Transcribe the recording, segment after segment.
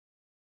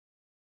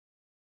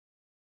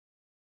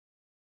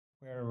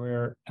Where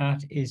we're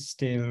at is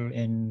still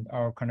in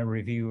our kind of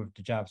review of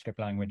the JavaScript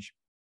language,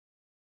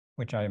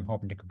 which I am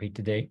hoping to complete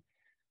today.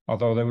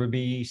 Although there will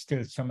be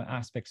still some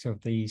aspects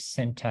of the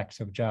syntax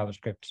of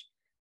JavaScript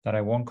that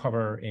I won't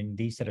cover in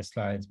these set of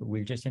slides, but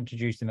we'll just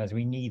introduce them as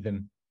we need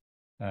them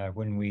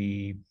when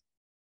we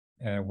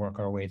work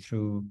our way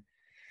through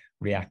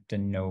React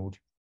and Node.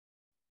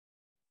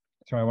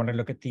 So I want to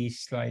look at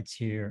these slides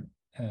here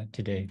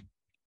today.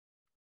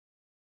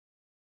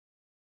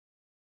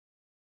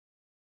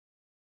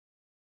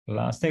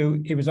 Last day,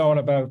 it was all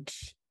about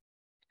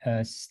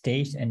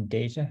state and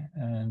data,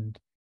 and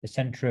the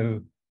central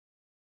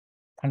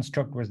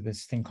construct was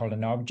this thing called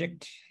an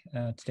object.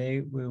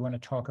 Today, we want to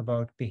talk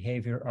about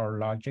behavior or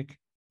logic.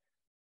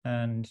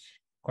 And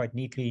quite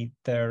neatly,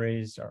 there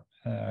is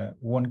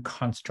one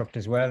construct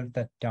as well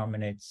that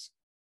dominates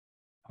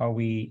how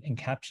we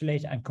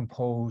encapsulate and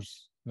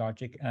compose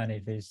logic, and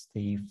it is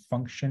the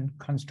function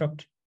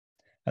construct.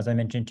 As I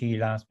mentioned to you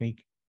last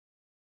week,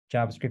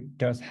 JavaScript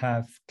does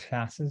have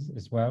classes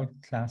as well.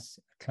 Class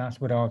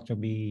would also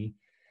be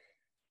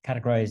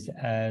categorized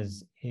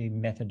as a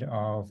method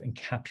of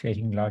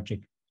encapsulating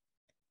logic.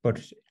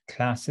 But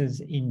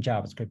classes in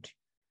JavaScript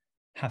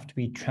have to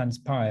be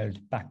transpiled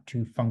back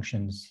to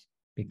functions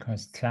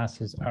because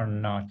classes are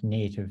not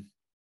native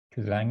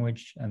to the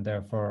language, and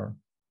therefore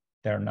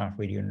they're not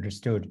really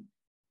understood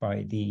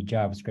by the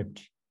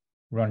JavaScript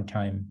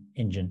runtime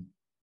engine.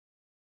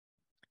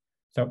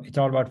 So it's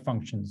all about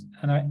functions.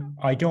 And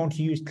I don't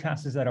use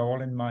classes at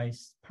all in my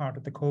part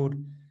of the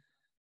code.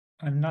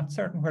 I'm not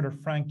certain whether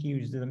Frank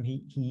used them.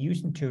 He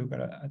used them too,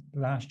 but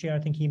last year I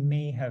think he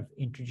may have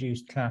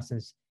introduced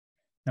classes.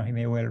 Now he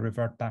may well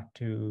revert back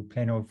to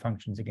plain old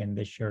functions again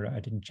this year.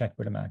 I didn't check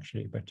with him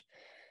actually, but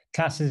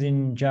classes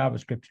in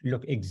JavaScript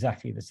look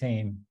exactly the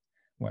same.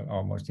 Well,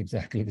 almost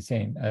exactly the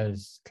same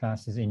as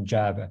classes in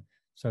Java.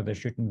 So there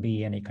shouldn't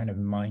be any kind of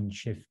mind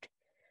shift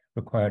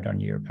required on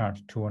your part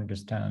to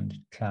understand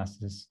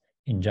classes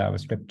in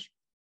JavaScript.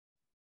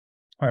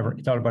 However,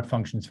 it's all about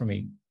functions for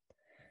me.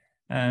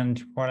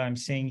 And what I'm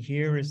saying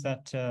here is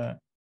that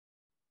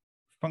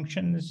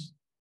functions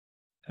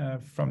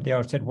from the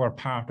outset were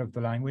part of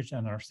the language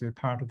and are still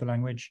part of the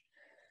language.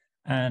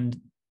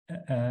 And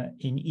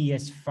in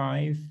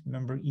ES5,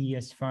 remember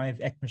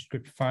ES5,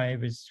 ECMAScript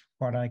 5 is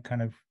what I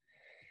kind of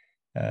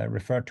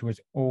refer to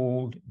as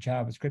old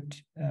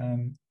JavaScript.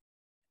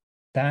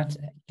 That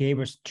gave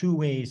us two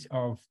ways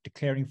of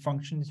declaring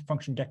functions,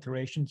 function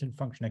declarations and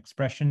function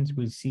expressions.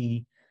 We'll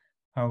see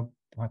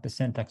what the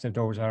syntax of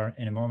those are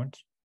in a moment.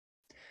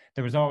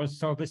 There was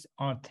also this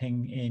odd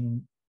thing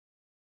in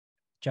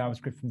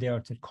JavaScript from the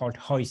outset called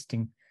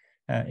hoisting.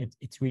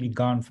 It's really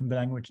gone from the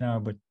language now,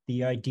 but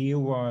the idea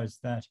was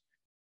that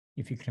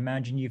if you can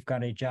imagine you've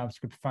got a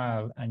JavaScript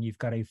file and you've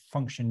got a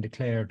function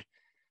declared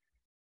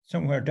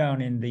somewhere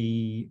down in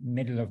the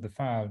middle of the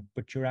file,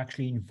 but you're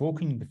actually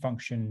invoking the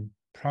function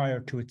prior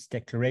to its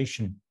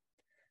declaration.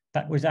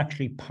 That was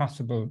actually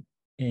possible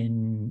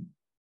in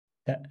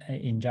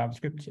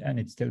JavaScript, and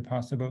it's still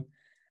possible.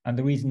 And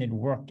the reason it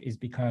worked is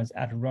because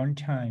at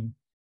runtime,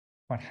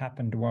 what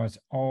happened was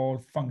all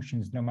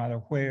functions, no matter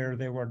where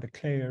they were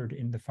declared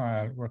in the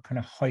file, were kind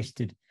of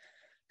hoisted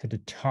to the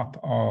top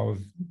of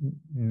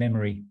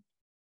memory,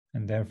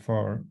 and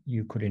therefore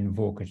you could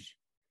invoke it.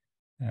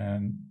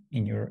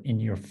 In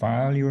your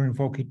file, you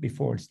invoke it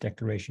before its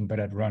declaration, but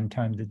at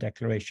runtime, the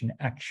declaration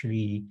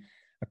actually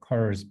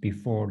occurs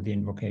before the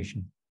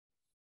invocation.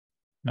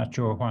 Not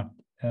sure what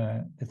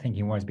the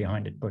thinking was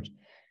behind it, but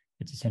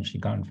it's essentially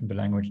gone from the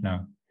language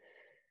now.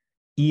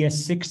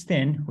 ES6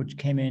 then, which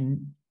came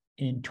in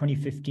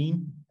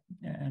 2015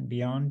 and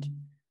beyond,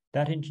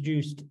 that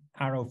introduced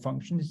arrow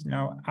functions.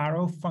 Now,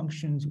 arrow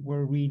functions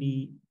were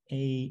really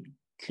a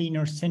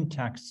cleaner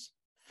syntax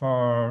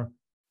for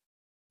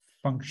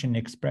function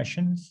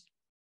expressions.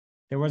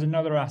 There was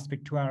another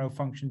aspect to arrow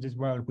functions as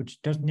well,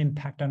 which doesn't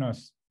impact on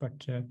us,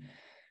 but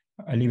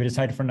I'll leave it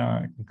aside for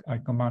now. I'll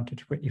come on to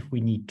it if we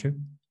need to.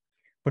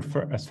 But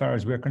as far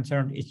as we're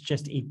concerned, it's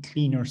just a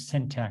cleaner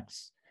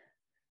syntax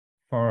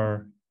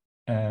for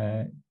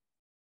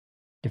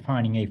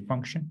defining a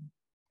function.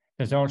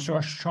 There's also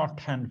a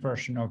shorthand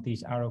version of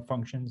these arrow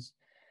functions.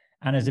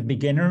 And as a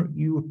beginner,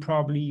 you would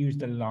probably use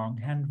the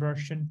longhand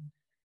version.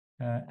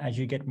 As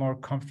you get more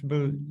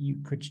comfortable, you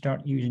could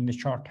start using the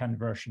shorthand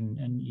version,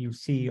 and you'll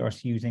see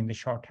us using the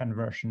shorthand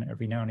version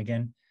every now and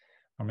again,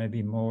 or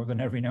maybe more than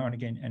every now and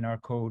again in our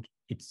code.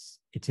 It's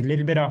a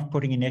little bit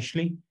off-putting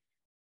initially,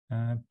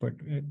 but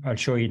I'll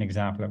show you an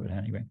example of it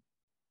anyway.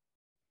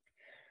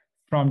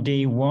 From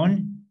day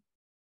one,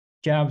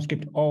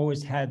 JavaScript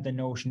always had the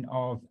notion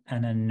of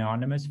an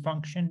anonymous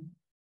function.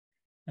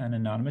 An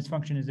anonymous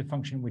function is a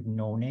function with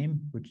no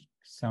name, which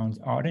sounds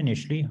odd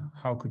initially.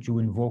 How could you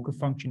invoke a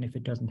function if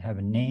it doesn't have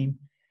a name?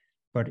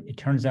 But it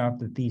turns out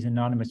that these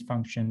anonymous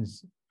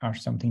functions are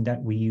something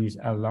that we use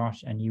a lot,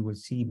 and you will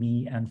see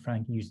me and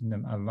Frank using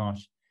them a lot.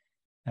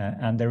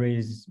 And there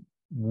is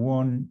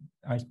one,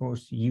 I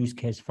suppose, use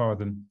case for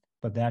them,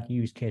 but that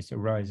use case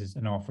arises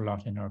an awful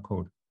lot in our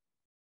code.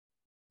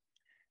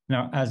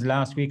 Now, as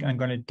last week, I'm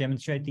going to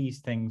demonstrate these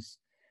things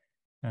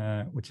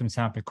with some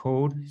sample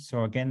code.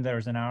 So again,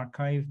 there's an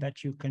archive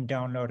that you can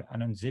download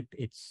and unzip.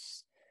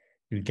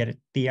 You'll get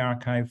the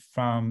archive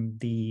from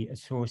the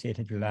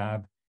associated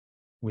lab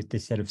with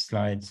this set of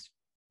slides.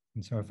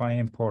 And so if I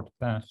import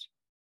that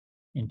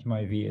into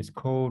my VS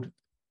Code,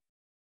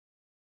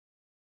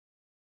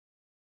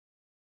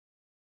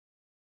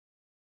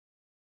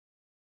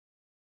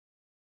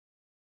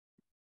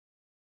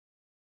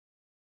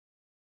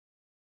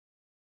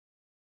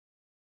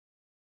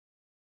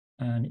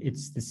 and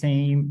it's the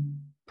same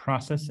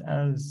process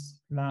as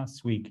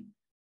last week,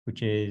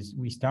 which is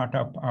we start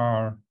up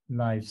our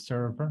live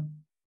server.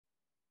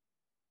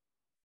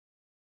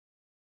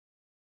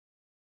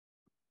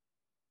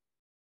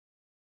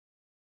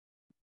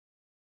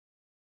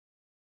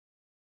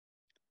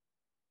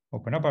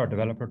 Open up our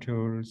developer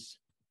tools.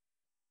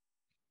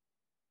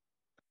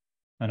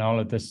 And all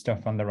of this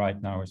stuff on the right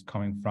now is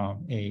coming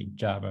from a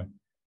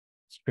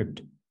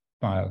JavaScript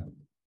file.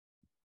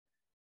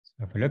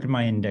 So if we look at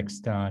my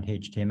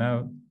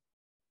index.html,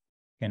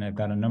 again, I've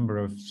got a number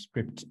of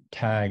script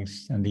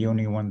tags, and the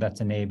only one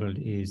that's enabled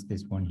is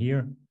this one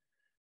here.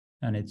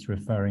 And it's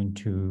referring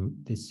to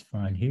this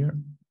file here.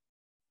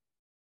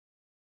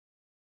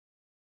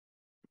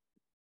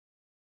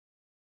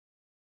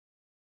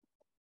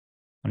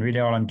 And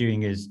really all I'm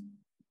doing is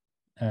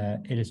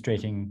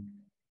illustrating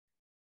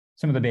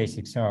some of the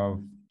basics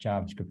of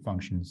JavaScript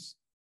functions.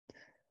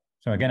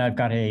 So again, I've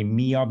got a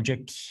me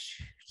object,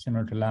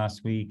 similar to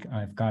last week.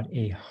 I've got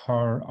a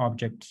her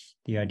object.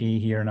 The idea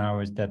here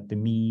now is that the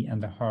me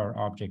and the her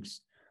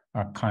objects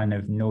are kind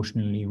of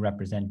notionally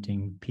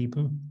representing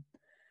people.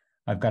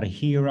 I've got a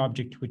here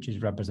object, which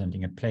is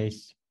representing a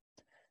place.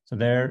 So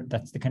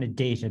that's the kind of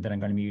data that I'm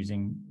going to be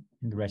using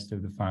in the rest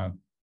of the file.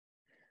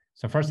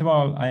 So first of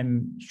all,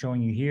 I'm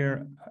showing you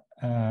here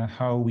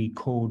how we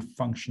code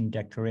function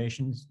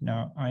declarations.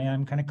 Now, I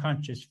am kind of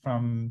conscious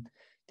from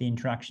the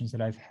interactions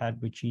that I've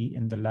had with you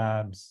in the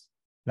labs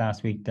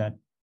last week that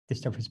this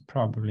stuff is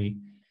probably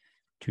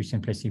too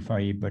simplistic for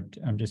you, but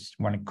I'm just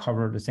want to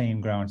cover the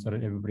same ground so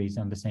that everybody's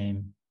on the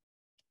same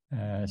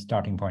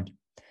starting point.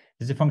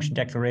 This is a function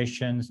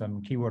declaration,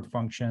 some keyword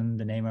function,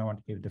 the name I want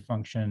to give the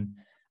function,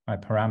 my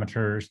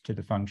parameters to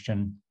the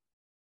function,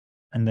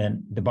 and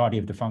then the body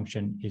of the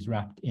function is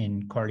wrapped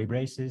in curly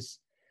braces.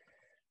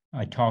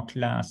 I talked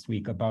last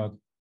week about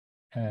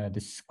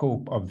the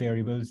scope of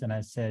variables, and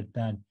I said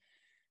that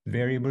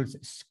variables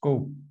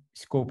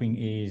scoping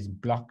is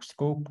block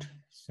scoped.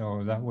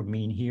 So that would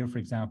mean here, for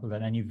example,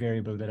 that any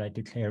variable that I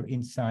declare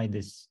inside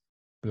this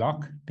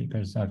block,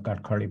 because I've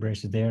got curly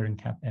braces there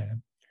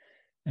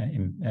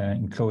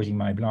enclosing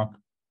my block,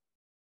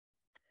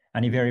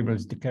 any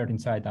variables declared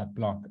inside that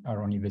block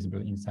are only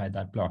visible inside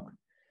that block.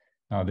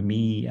 Now, the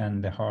me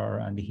and the her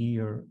and the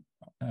here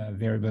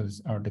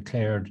variables are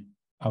declared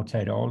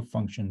outside all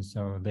functions,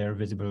 so they're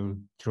visible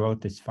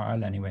throughout this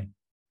file anyway.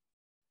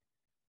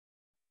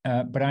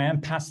 But I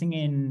am passing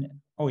in,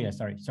 oh yeah,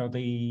 sorry. So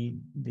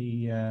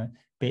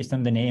based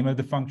on the name of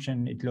the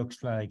function, it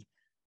looks like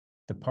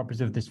the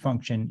purpose of this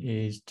function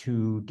is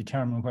to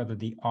determine whether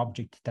the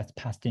object that's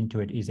passed into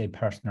it is a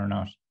person or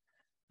not.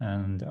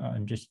 And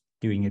I'm just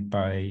doing it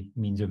by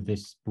means of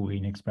this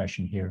Boolean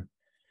expression here.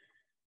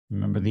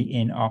 Remember the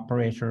in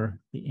operator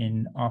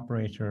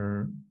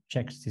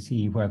checks to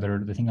see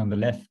whether the thing on the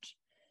left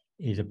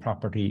is a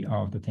property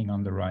of the thing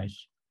on the right.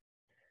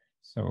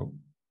 So,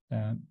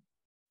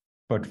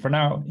 but for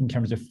now, in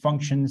terms of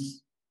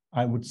functions,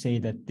 I would say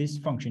that this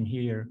function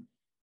here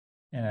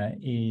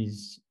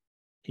is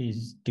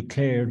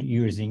declared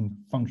using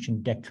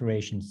function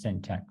declaration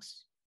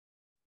syntax.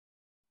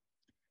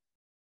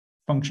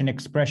 Function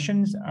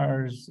expressions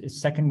are a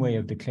second way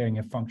of declaring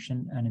a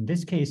function. And in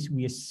this case,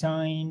 we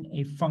assign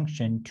a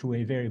function to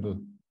a variable.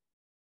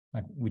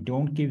 Like we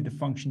don't give the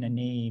function a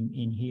name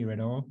in here at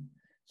all.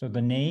 So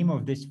the name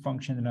of this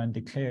function that I'm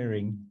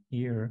declaring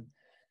here,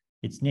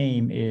 its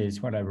name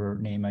is whatever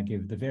name I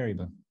give the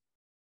variable.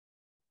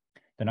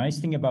 The nice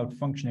thing about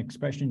function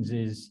expressions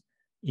is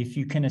if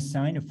you can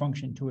assign a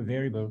function to a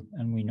variable,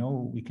 and we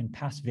know we can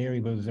pass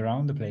variables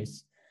around the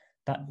place,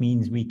 that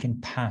means we can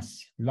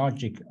pass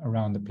logic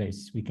around the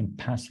place. We can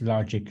pass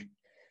logic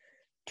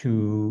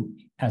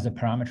as a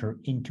parameter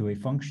into a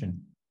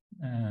function.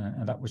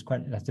 And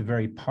that's a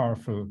very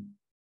powerful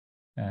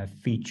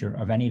feature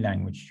of any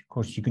language. Of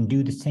course, you can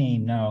do the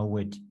same now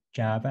with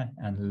Java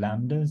and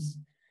lambdas.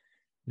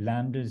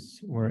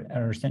 Lambdas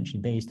are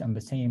essentially based on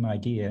the same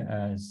idea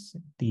as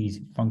these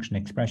function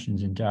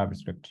expressions in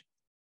JavaScript.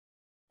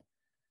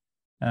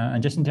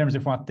 And just in terms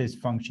of what this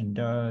function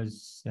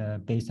does,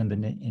 based on the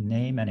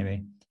name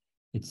anyway,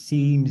 it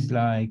seems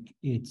like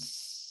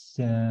it's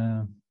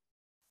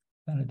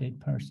validate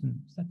person.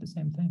 Is that the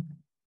same thing?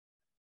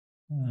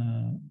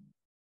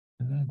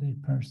 Validate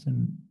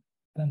person,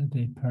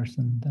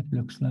 that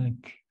looks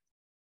like,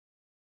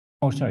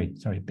 oh, sorry,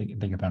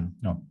 bigger pardon,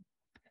 no.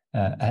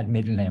 Add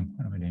middle name,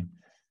 what am I doing?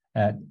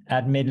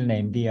 Add middle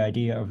name, the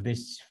idea of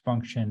this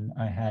function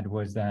I had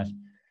was that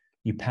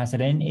you pass it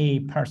in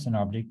a person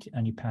object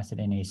and you pass it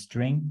in a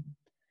string.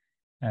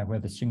 where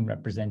the string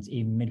represents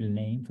a middle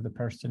name for the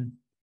person,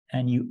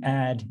 and you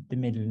add the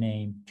middle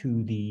name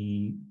to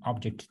the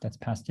object that's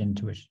passed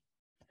into it.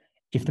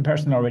 If the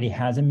person already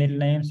has a middle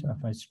name, so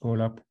if I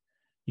scroll up,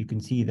 you can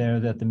see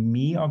there that the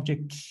me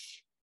object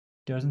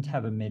doesn't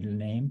have a middle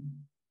name,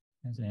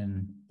 as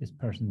in this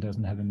person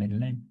doesn't have a middle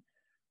name,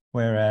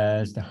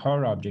 whereas the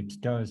her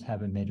object does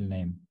have a middle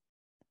name.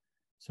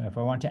 So if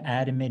I want to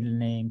add a middle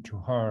name to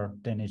her,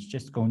 then it's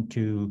just going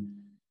to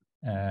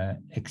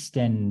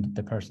extend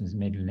the person's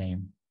middle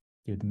name,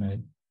 give them a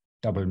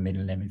double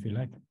middle name if you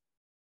like.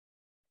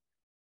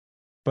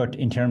 But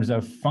in terms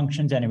of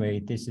functions anyway,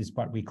 this is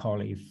what we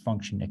call a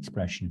function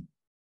expression.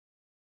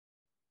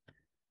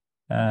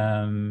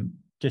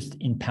 Just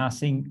in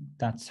passing,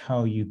 that's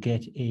how you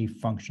get a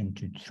function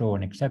to throw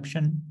an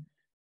exception.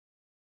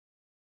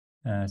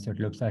 So it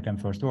looks like I'm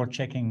first of all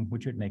checking,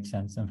 which would make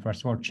sense. I'm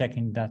first of all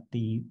checking that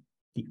the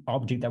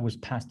object that was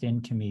passed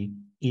into me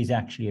is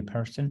actually a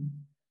person.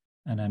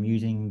 And I'm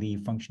using the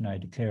function I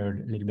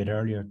declared a little bit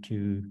earlier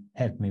to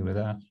help me with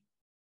that.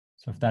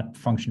 So if that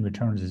function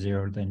returns a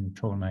 0, then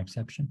throw in my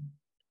exception.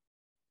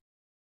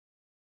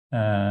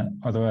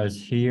 Otherwise,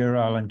 here,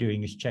 all I'm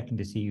doing is checking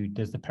to see,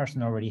 does the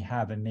person already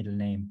have a middle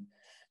name?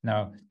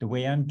 Now, the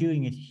way I'm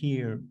doing it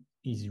here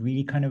is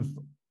really kind of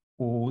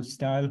old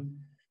style.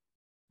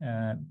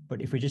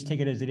 But if we just take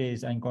it as it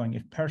is, I'm going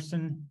if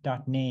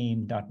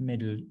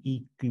person.name.middle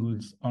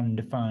equals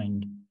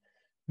undefined.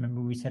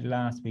 Remember we said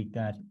last week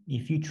that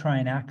if you try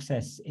and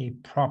access a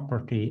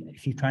property,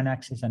 if you try and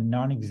access a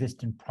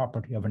non-existent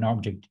property of an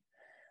object,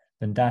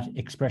 then that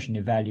expression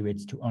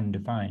evaluates to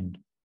undefined.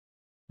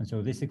 And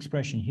so this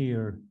expression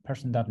here,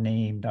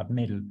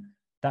 person.name.middle,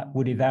 that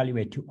would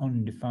evaluate to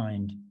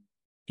undefined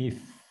if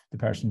the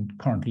person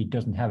currently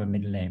doesn't have a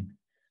middle name.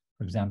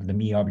 For example, the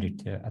me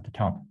object at the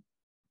top.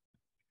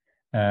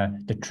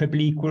 The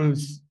triple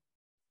equals,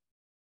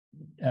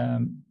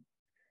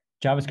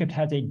 JavaScript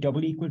has a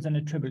double equals and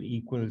a triple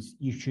equals.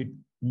 You should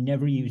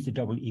never use the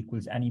double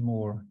equals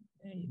anymore.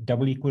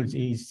 Double equals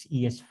is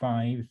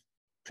ES5,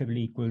 triple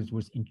equals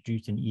was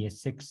introduced in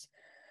ES6.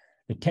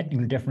 The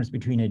technical difference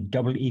between a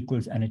double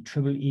equals and a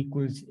triple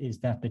equals is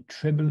that the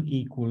triple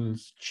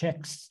equals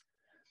checks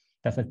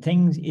that the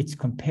things it's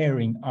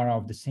comparing are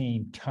of the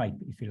same type,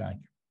 if you like,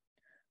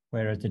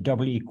 whereas the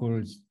double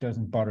equals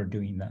doesn't bother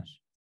doing that.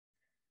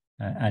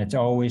 And it's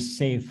always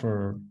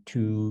safer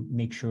to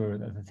make sure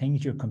that the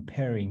things you're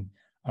comparing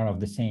are of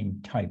the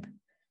same type.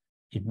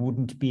 It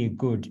wouldn't be a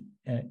good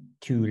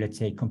to, let's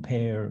say,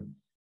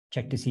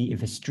 check to see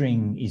if a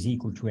string is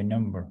equal to a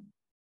number.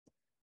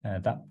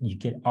 That you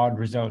get odd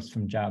results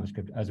from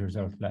JavaScript as a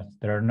result of that.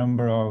 There are a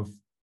number of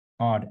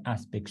odd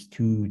aspects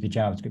to the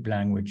JavaScript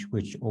language,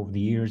 which over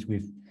the years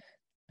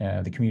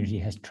the community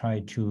has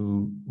tried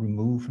to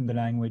remove from the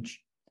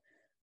language.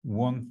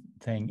 One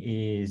thing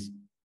is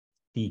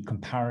the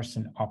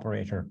comparison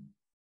operator,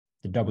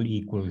 the double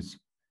equals,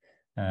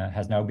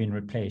 has now been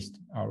replaced,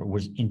 or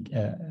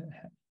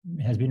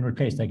has been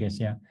replaced, I guess,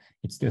 yeah.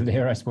 It's still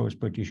there, I suppose,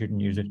 but you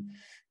shouldn't use it.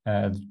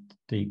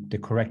 The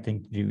correct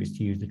thing to do is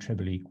to use the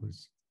triple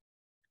equals.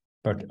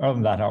 But other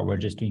than that, all we're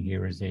just doing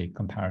here is a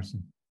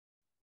comparison.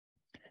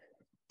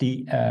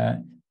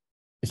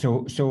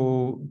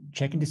 So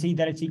checking to see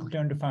that it's equal to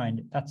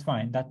undefined, that's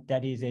fine.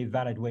 That is a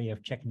valid way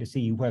of checking to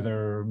see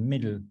whether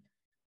the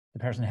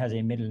person has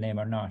a middle name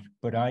or not.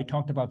 But I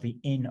talked about the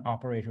in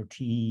operator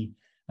TE,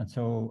 and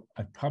so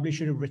I probably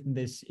should have written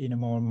this in a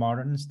more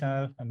modern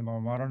style, and the more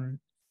modern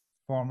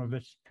form of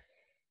it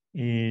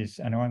is,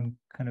 I know I'm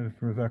kind of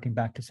reverting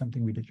back to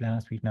something we did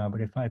last week now,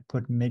 but if I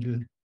put middle,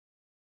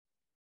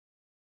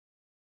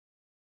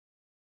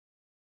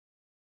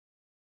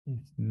 if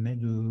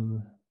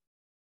middle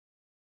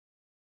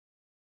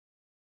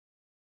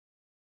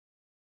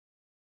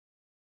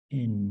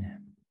in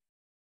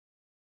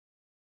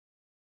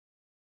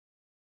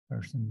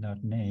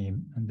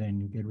person.name, and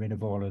then get rid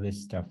of all of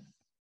this stuff.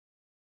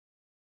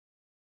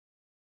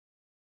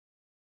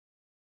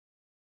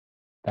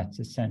 That's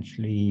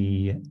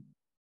essentially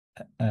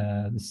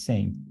the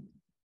same.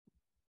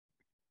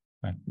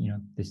 But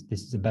this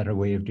is a better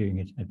way of doing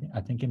it.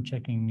 I think I'm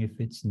checking if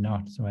it's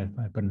not. So if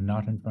I put a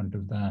not in front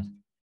of that.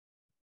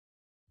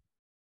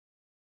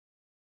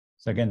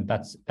 So again,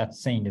 that's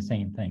saying the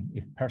same thing.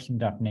 If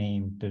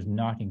person.name does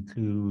not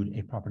include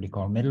a property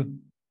called middle,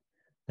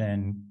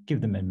 then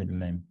give them a middle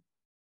name.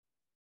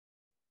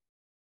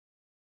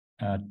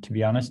 To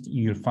be honest,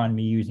 you'll find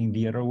me using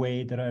the other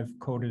way that I've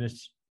coded it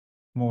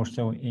more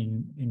so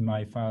in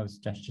my files.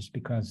 That's just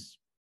because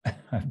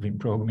I've been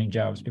programming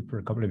JavaScript for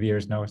a couple of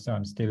years now, so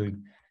I'm still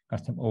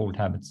got some old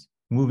habits.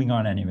 Moving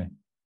on anyway.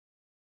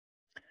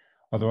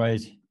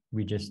 Otherwise,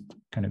 we just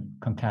kind of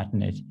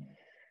concatenate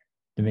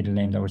the middle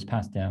name that was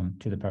passed down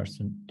to the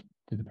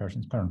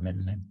person's current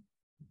middle name.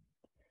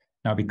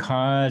 Now,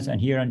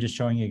 and here I'm just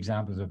showing you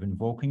examples of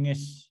invoking it.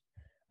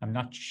 I'm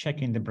not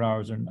checking the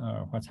browser,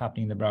 what's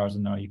happening in the browser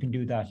now. You can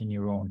do that in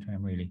your own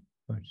time, really.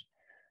 But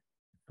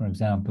for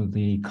example,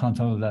 the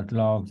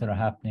console.logs that are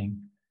happening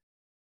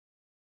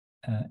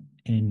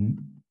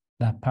in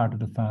that part of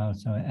the file.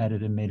 So I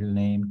added a middle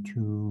name to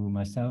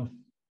myself,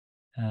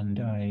 and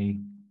I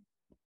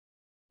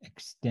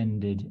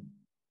extended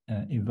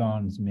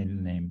Yvonne's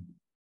middle name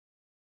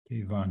to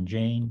Yvonne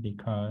Jane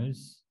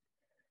because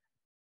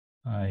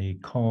I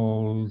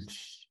called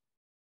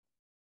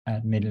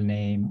add middle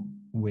name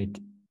with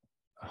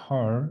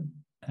her,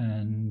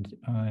 and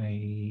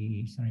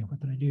sorry, what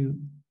did I do?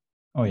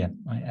 Oh yeah,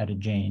 I added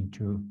Jane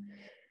to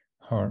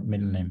her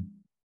middle name.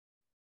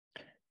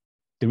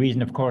 The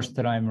reason, of course,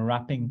 that I'm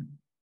wrapping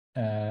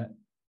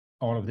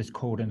all of this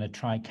code in a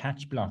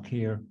try-catch block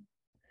here,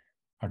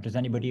 or does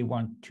anybody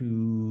want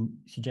to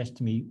suggest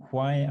to me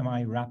why am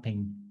I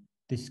wrapping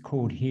this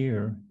code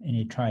here in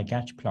a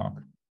try-catch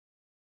block,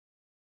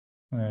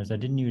 whereas I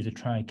didn't use a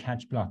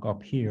try-catch block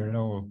up here at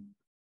all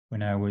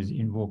when I was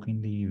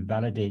invoking the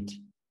validate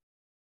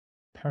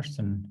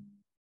person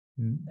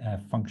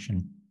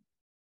function?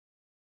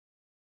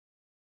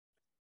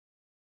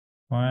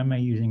 Why am I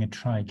using a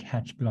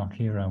try-catch block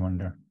here, I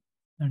wonder?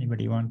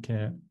 Anybody want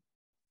to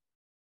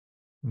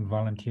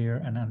volunteer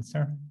an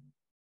answer?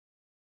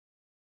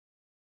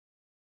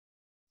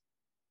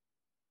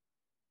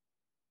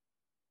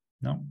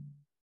 No?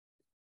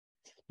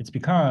 It's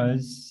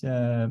because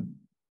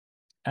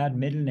add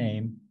middle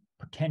name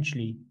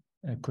potentially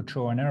could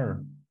throw an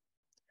error.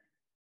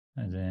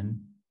 As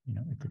in,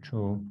 it could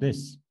throw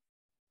this.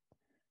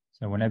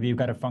 So whenever you've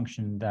got a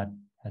function that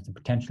has the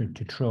potential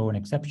to throw an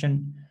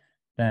exception,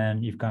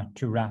 then you've got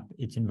to wrap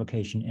its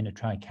invocation in a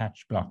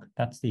try-catch block.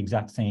 That's the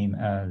exact same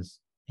as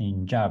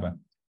in Java.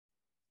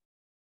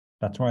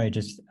 That's why I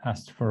just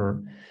asked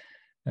for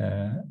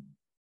a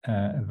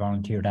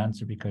volunteered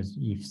answer, because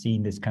you've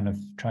seen this kind of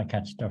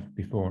try-catch stuff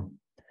before.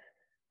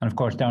 And of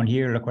course, down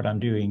here, look what I'm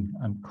doing.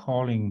 I'm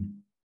calling,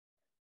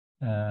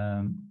 what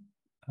am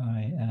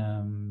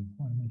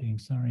I doing?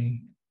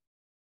 Sorry.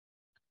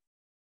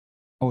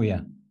 Oh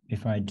yeah,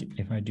 if I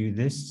do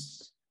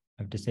this,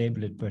 I've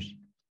disabled it, but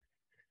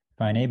if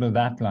I enable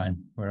that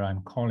line where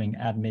I'm calling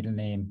add middle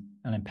name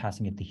and I'm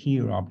passing it the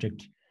here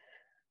object,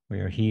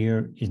 where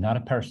here is not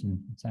a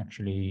person, it's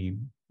actually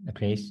a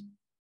place,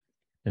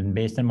 then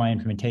based on my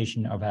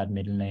implementation of add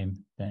middle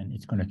name, then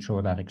it's going to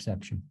throw that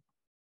exception.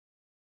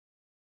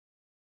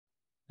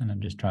 And I'm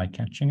just try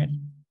catching it,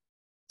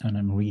 and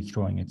I'm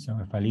rethrowing it. So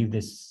if I leave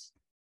this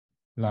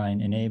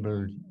line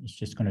enabled, it's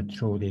just going to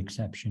throw the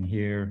exception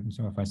here. And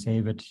so if I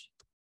save it,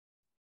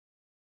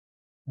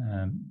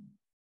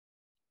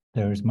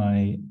 there's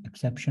my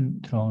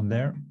exception thrown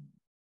there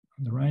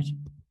on the right.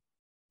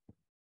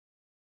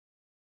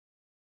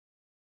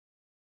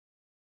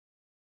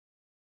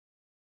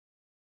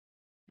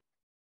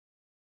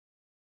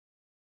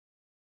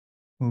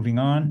 Moving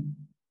on,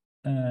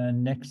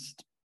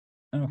 next,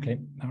 okay,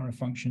 our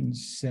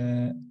functions.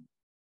 Do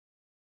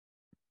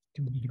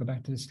we need to go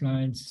back to the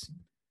slides?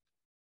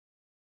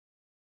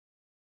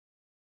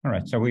 All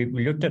right, so we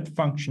looked at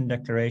function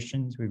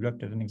declarations. We've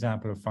looked at an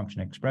example of function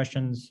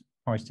expressions.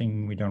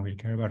 Hoisting, we don't really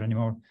care about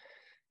anymore.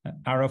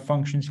 Arrow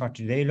functions, what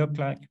do they look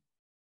like?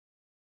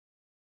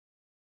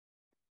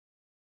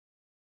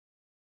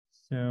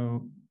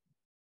 So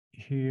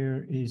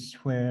here is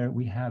where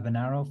we have an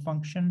arrow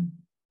function.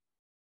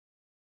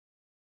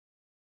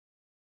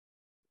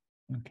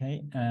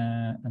 Okay,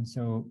 and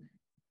so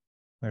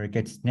where it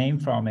gets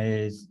named from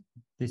is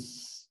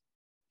this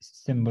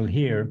symbol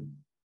here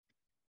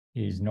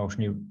is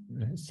notionally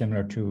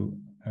similar to,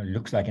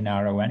 looks like an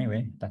arrow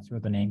anyway. That's where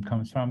the name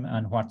comes from.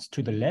 And what's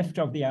to the left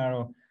of the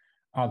arrow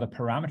are the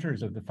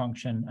parameters of the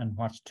function, and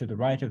what's to the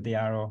right of the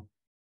arrow,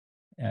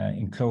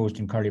 enclosed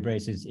in curly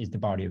braces, is the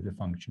body of the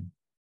function.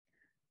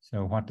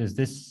 So what does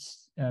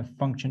this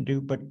function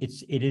do? But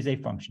it is a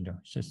function though.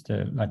 It's just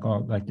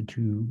like the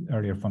two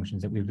earlier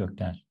functions that we've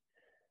looked at.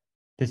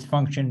 This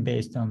function,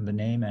 based on the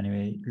name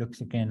anyway,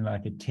 looks again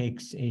like it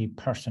takes a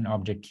person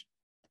object,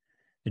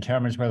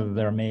 determines whether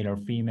they're male or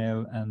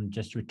female, and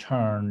just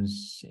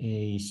returns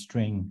a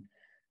string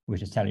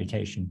with a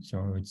salutation.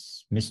 So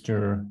it's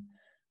Mr.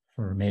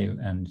 for male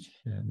and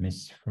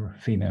Miss for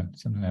female,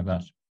 something like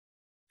that.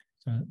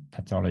 So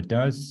that's all it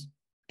does.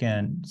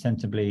 Again,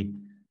 sensibly,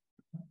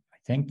 I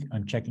think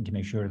I'm checking to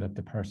make sure that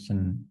the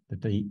person,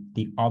 that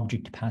the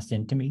object passed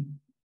into me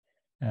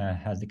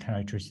has the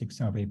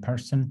characteristics of a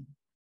person,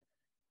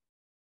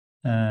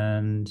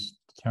 and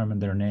determine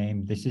their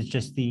name. This is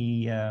just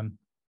the,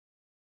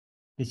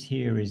 this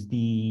here is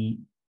the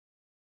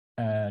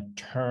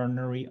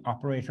ternary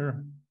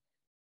operator.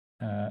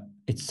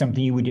 It's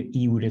something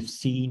you would have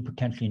seen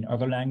potentially in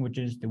other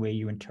languages. The way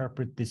you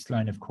interpret this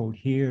line of code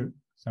here,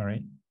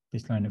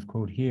 this line of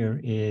code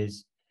here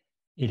is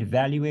it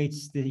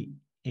evaluates the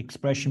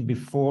expression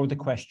before the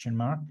question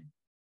mark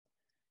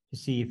to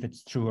see if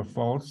it's true or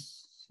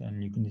false.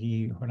 And you can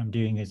see what I'm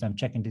doing is I'm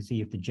checking to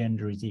see if the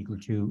gender is equal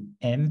to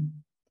M,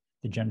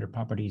 the gender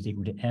property is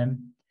equal to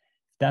M.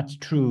 If that's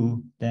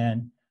true,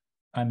 then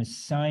I'm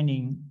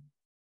assigning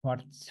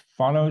what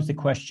follows the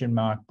question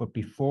mark, but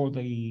before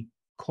the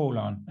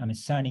colon, I'm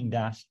assigning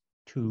that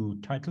to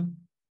title.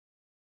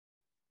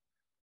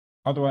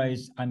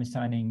 Otherwise, I'm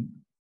assigning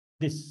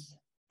this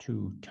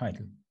to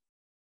title.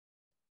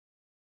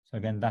 So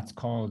again,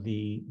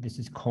 this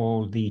is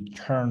called the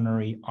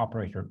ternary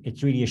operator.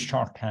 It's really a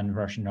shorthand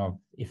version of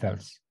if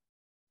else.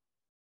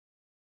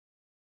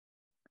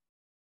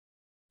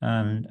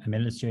 And I'm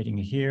illustrating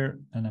it here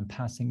and I'm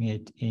passing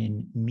it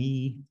in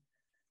me.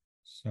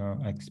 So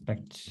I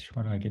expect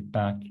what I get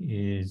back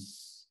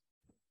is,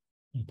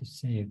 I need to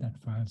save that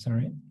file,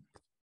 sorry.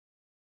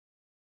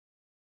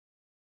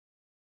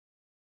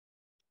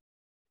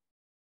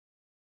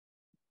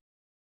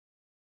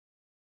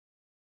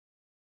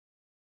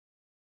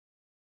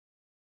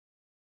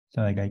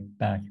 So I get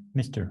back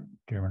Mr.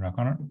 Dermot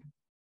O'Connor.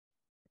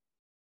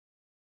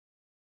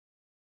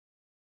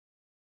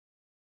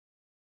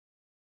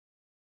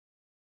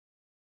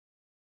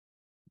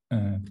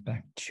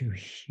 Back to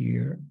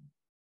here.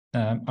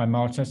 I'm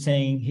also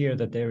saying here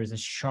that there is a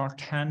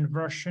shorthand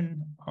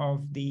version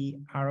of the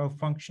arrow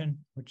function,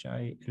 which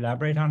I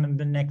elaborate on in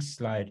the next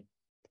slide.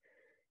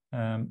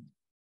 Some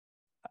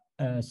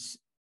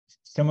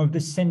of the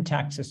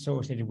syntax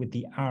associated with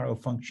the arrow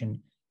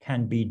function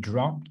can be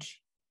dropped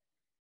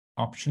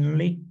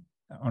optionally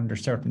under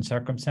certain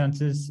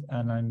circumstances,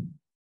 and I'm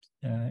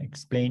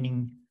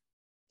explaining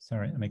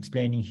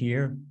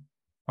here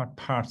what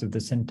parts of the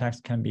syntax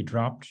can be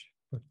dropped,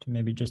 but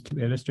maybe just to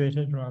illustrate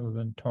it rather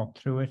than talk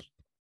through it.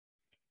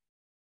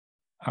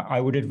 I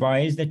would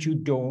advise that you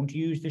don't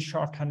use the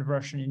shorthand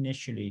version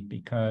initially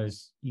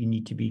because you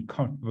need to be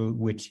comfortable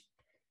with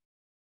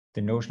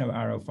the notion of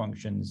arrow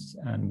functions.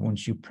 And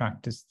once you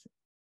practice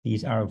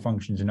these arrow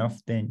functions enough,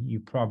 then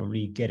you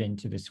probably get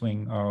into the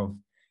swing of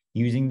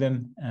using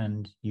them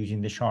and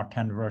using the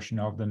shorthand version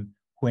of them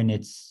when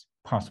it's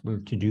possible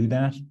to do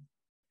that.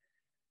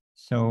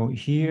 So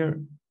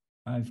here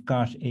I've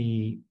got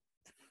an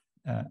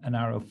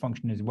arrow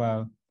function as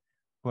well.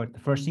 But the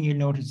first thing you'll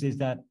notice is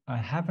that I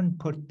haven't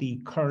put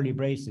the curly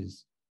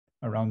braces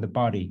around the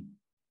body.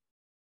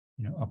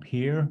 You know, up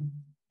here,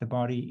 the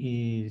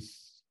body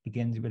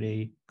begins with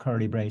a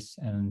curly brace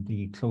and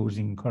the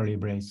closing curly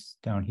brace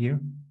down here.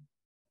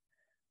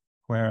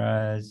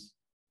 Whereas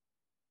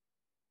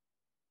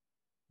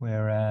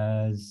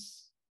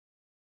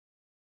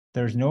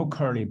there's no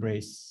curly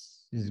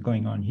braces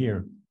going on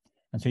here.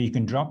 And so you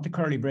can drop the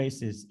curly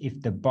braces if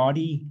the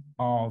body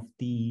of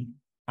the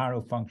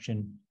arrow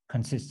function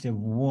consists of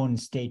one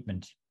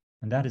statement.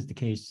 And that is the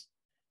case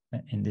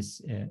in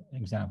this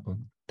example.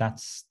 That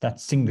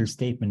single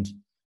statement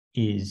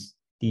is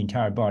the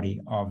entire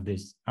body of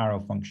this arrow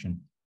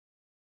function.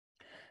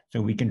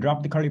 So we can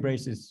drop the curly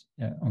braces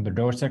under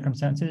those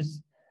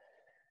circumstances.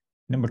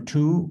 Number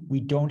two, we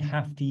don't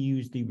have to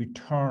use the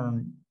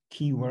return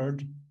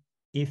keyword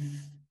if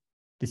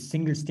the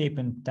single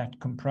statement that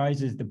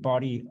comprises the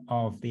body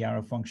of the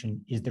arrow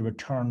function is the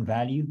return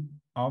value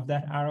of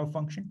that arrow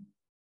function.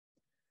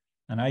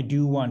 And I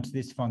do want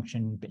this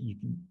function, but you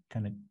can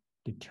kind of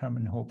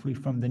determine, hopefully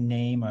from the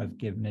name I've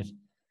given it,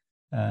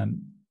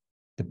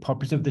 the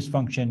purpose of this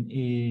function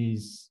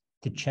is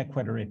to check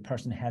whether a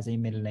person has a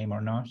middle name or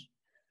not.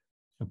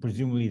 So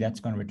presumably that's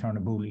going to return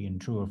a Boolean,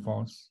 true or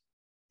false.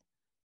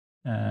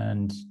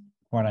 And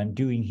what I'm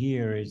doing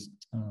here is,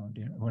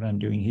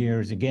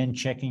 again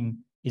checking,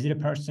 is it a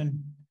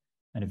person?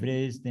 And if it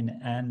is,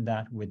 then and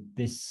that with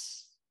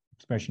this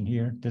expression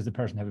here, does the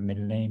person have a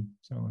middle name?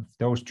 So if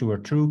those two are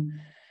true,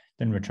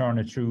 then return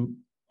a true,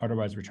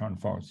 otherwise return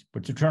false. But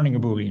it's returning a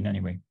Boolean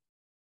anyway.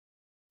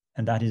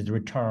 And that is the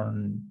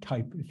return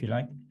type, if you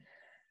like.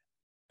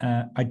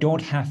 I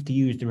don't have to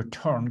use the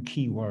return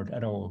keyword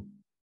at all,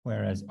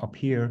 whereas up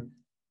here,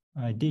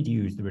 I did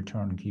use the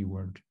return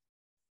keyword.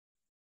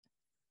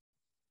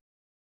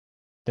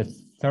 The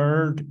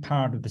third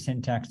part of the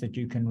syntax that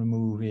you can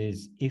remove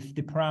is if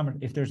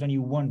there's only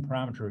one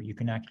parameter, you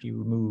can actually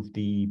remove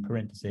the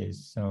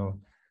parentheses. So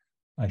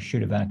I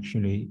should have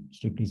actually,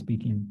 strictly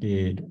speaking,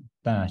 did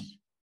that.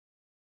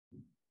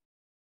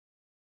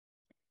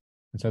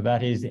 And so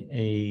that is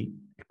a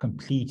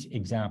complete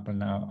example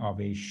now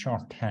of a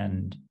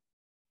shorthand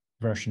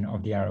version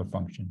of the arrow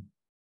function.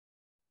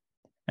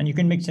 And you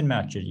can mix and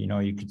match it. You know,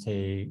 you could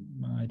say,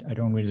 I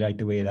don't really like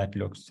the way that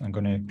looks. I'm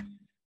going to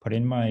put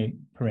in my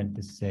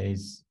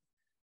parentheses,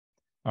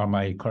 or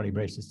my curly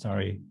braces,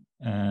 sorry.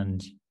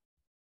 And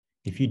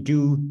if you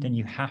do, then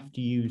you have to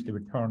use the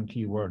return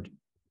keyword.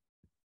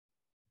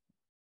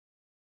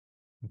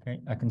 Okay,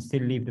 I can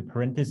still leave the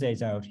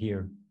parentheses out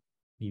here,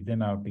 leave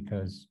them out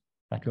because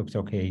that looks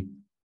okay.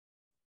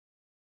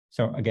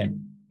 So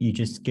again, you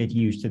just get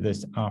used to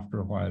this after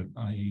a while,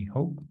 I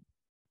hope.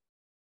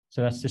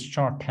 So that's the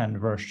shorthand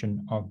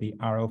version of the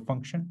arrow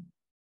function.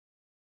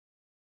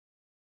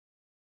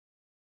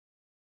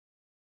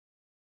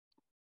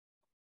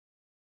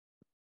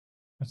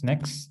 What's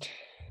next?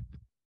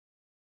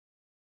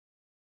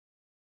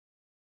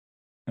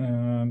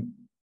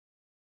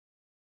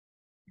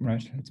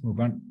 Right, let's move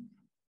on.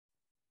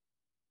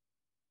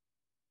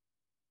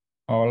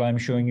 All I'm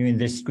showing you in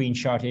this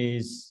screenshot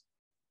is,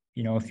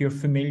 you know, if you're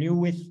familiar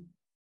with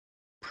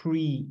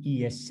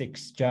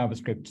pre-ES6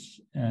 JavaScript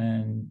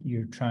and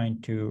you're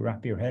trying to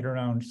wrap your head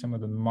around some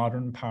of the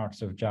modern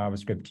parts of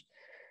JavaScript,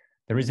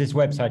 there is this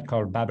website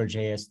called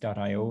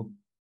babbeljs.io.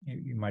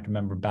 You might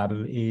remember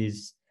Babel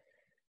is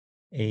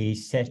a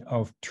set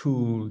of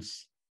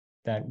tools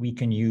that we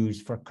can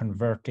use for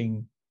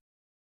converting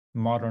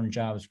modern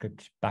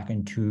JavaScript back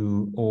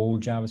into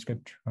old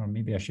JavaScript, or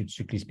maybe I should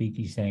strictly speak,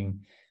 he's saying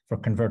for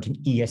converting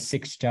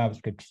ES6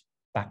 JavaScript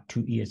back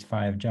to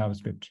ES5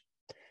 JavaScript.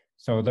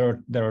 So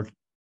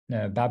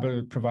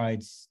Babel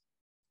provides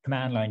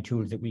command line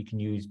tools that we can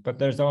use, but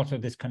there's also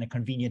this kind of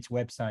convenience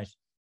website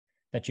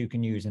that you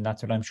can use, and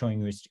that's what I'm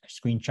showing you is a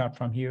screenshot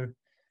from here.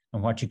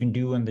 And what you can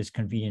do on this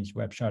convenience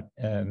website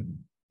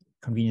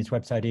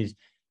is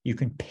you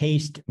can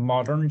paste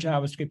modern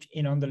JavaScript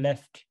in on the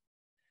left,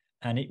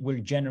 and it will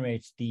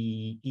generate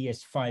the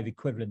ES5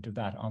 equivalent of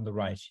that on the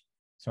right.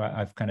 So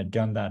I've kind of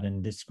done that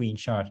in this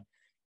screenshot.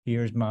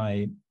 Here's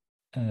my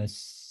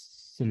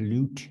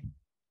salute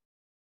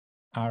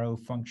arrow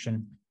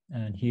function,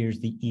 and here's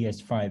the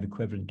ES5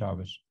 equivalent of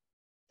it.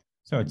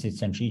 So it's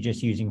essentially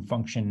just using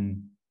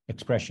function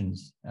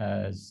expressions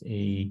as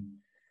an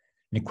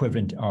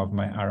equivalent of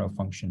my arrow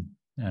function.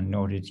 And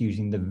note it's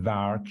using the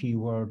var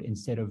keyword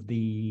instead of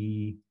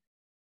the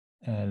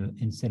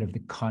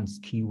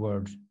const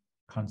keyword.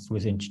 Const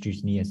was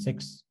introduced in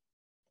ES6.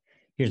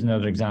 Here's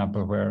another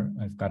example where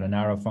I've got an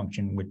arrow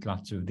function with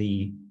lots of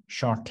the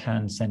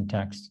shorthand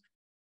syntax,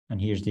 and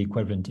here's the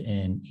equivalent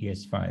in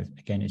ES5.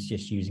 Again, it's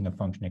just using a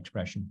function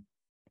expression.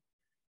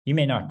 You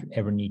may not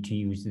ever need to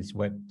use this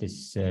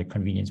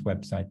convenience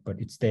website, but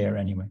it's there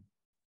anyway.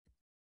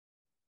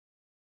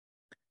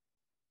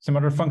 Some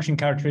other function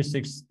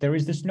characteristics. There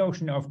is this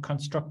notion of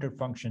constructor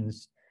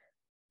functions.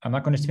 I'm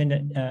not going to spend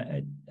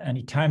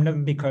any time on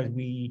them because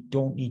we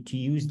don't need to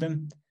use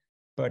them.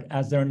 But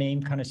as their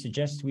name kind of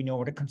suggests, we know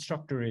what a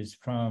constructor is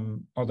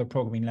from other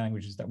programming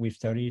languages that we've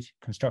studied.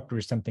 Constructor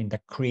is something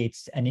that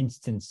creates an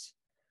instance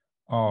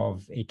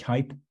of a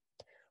type.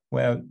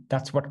 Well,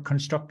 that's what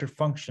constructor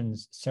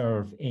functions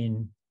serve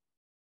in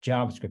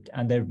JavaScript,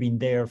 and they've been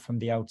there from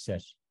the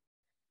outset.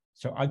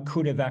 So I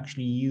could have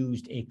actually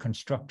used a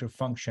constructor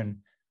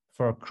function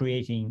for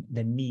creating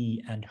the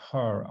me and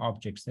her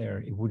objects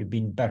there. It would have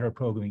been better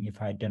programming if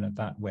I had done it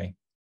that way.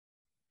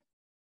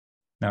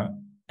 Now,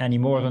 any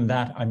more than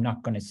that, I'm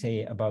not going to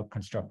say about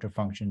constructor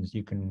functions.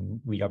 You can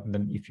read up on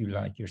them if you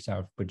like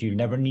yourself, but you'll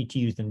never need to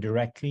use them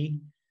directly.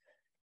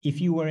 If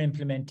you were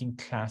implementing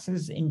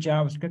classes in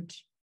JavaScript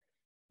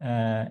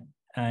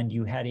and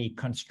you had a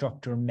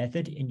constructor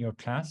method in your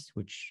class,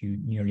 which you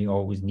nearly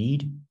always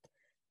need,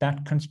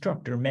 that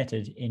constructor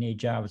method in a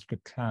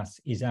JavaScript class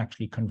is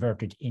actually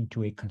converted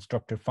into a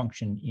constructor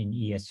function in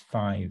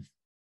ES5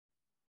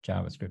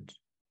 JavaScript,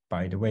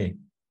 by the way.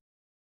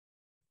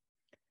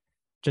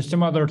 Just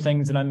some other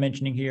things that I'm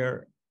mentioning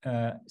here.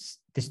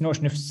 This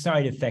notion of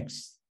side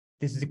effects.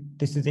 This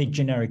is a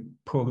generic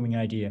programming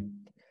idea.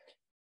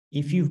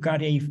 If you've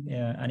got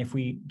and if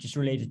we just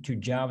relate it to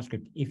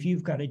JavaScript, if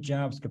you've got a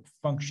JavaScript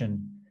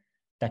function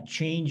that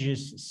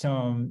changes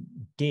some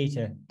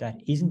data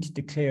that isn't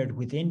declared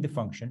within the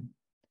function.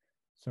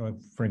 So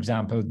for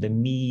example, the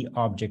me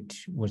object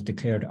was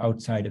declared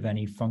outside of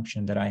any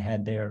function that I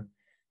had there.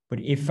 But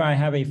if I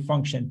have a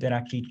function that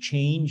actually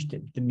changed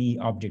the me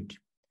object,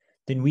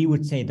 then we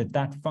would say that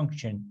that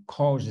function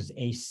causes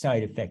a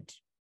side effect.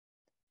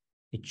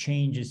 It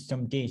changes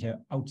some data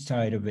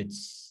outside of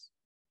its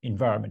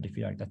environment, if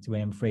you like. That's the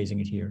way I'm phrasing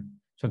it here.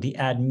 So the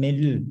add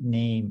middle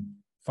name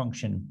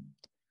function,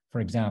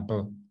 for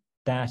example,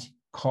 that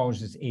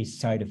causes a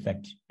side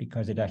effect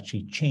because it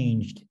actually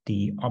changed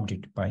the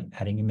object by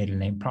adding a middle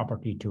name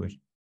property to it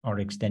or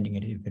extending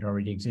it if it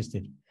already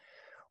existed.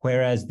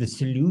 Whereas the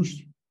salute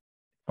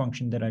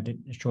function that I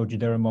showed you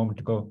there a moment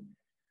ago,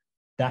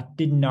 that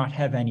did not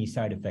have any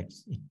side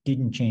effects. It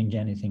didn't change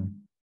anything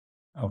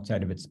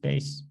outside of its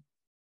space.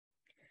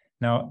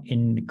 Now,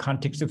 in the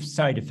context of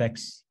side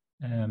effects,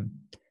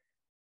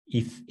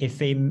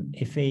 if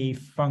a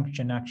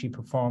function actually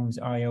performs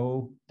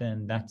I/O,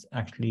 then that's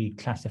actually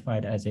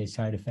classified as a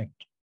side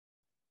effect.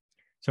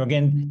 So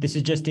again, this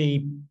is just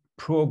a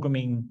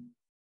programming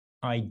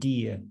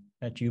idea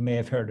that you may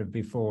have heard of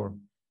before,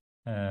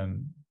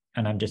 and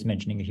I'm just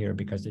mentioning it here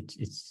because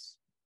it's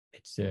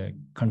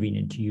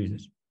convenient to use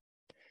it.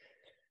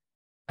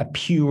 A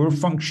pure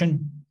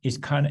function is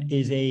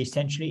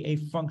essentially a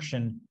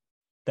function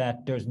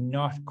that does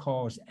not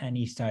cause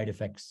any side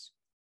effects.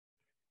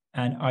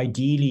 And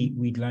ideally,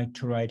 we'd like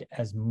to write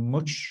as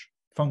much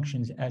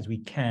functions as we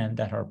can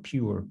that are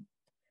pure,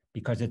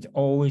 because it's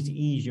always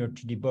easier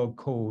to debug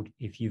code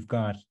if you've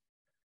got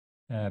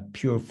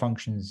pure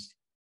functions,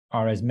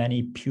 or as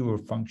many pure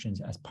functions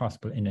as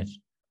possible in it,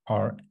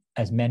 or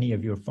as many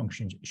of your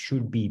functions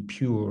should be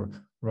pure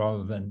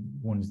rather than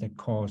ones that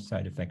cause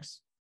side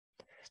effects.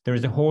 There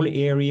is a whole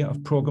area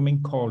of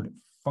programming called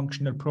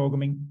functional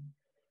programming.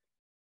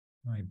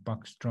 My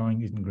box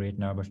drawing isn't great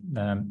now, but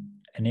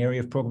an area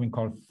of programming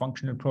called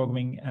functional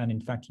programming. And in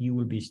fact, you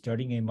will be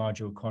studying a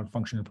module called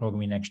functional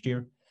programming next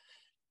year.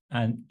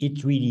 And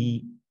it's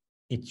really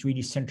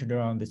centered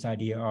around this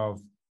idea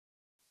of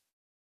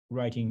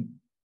writing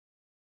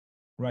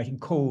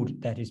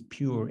code that is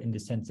pure in the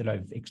sense that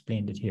I've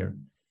explained it here.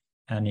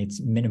 and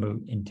it's minimal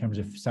in terms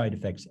of side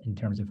effects, in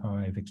terms of how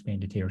I've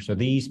explained it here. So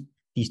these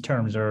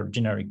terms are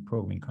generic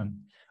programming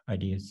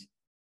ideas.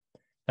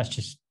 That's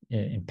just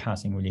in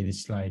passing, really.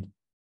 This slide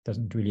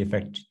doesn't really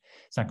affect,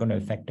 it's not going to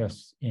affect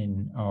us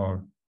in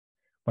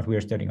what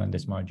we're studying on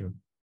this module,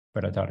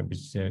 but I thought it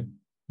was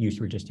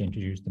useful just to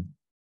introduce them.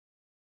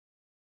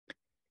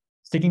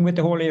 Sticking with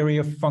the whole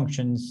area of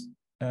functions,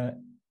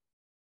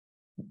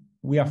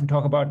 we often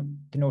talk about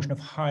the notion of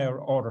higher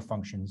order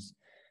functions.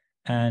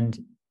 And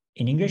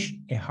in English,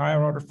 a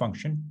higher order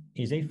function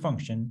is a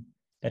function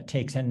that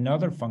takes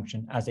another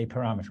function as a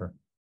parameter.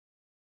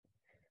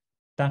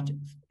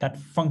 That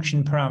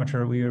function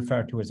parameter we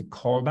refer to as a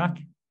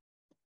callback.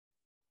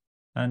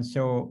 And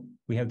so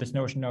we have this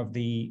notion of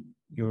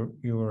your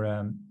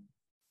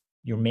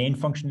main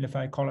function, if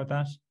I call it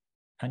that,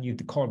 and you have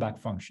the callback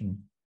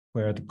function,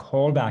 where the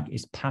callback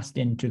is passed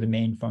into the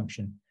main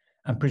function.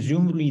 And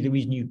presumably the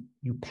reason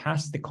you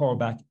pass the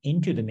callback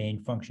into the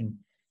main function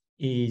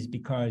is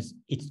because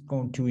it's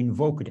going to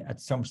invoke it at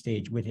some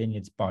stage within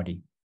its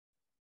body.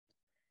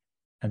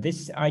 And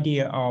this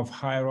idea of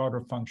higher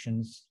order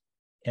functions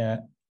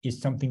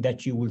is something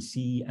that you will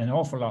see an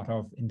awful lot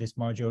of in this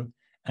module,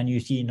 and you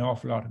see an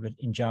awful lot of it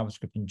in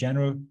JavaScript in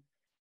general.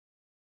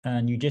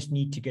 And you just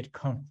need to get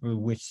comfortable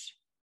with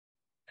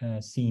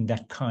seeing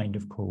that kind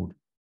of code.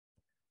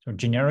 So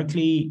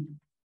generically,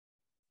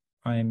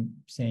 I'm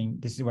saying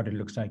this is what it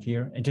looks like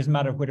here. It doesn't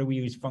matter whether we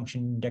use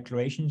function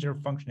declarations or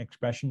function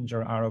expressions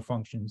or arrow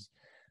functions.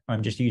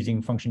 I'm just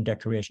using function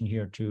declaration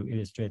here to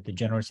illustrate the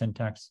general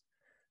syntax.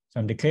 So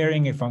I'm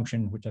declaring a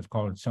function, which I've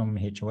called sum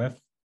HOF.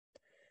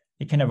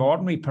 It can have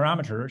ordinary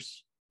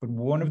parameters, but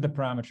one of the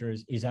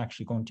parameters is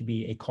actually going to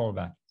be a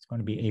callback. It's going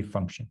to be a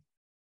function.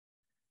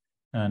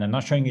 And I'm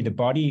not showing you the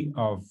body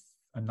of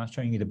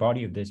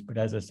this, but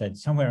as I said,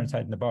 somewhere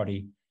inside in the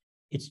body,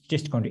 it's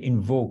just going to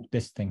invoke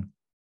this thing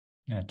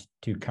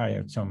to carry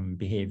out some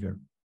behavior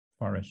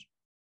for it.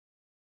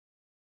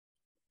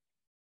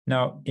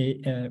 Now,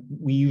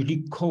 we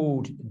usually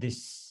code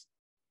this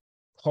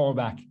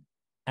callback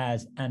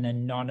as an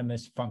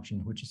anonymous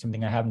function, which is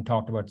something I haven't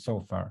talked about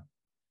so far.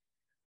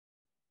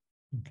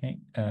 Okay,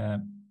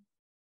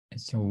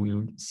 so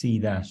we'll see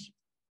that.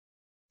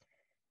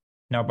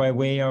 Now, by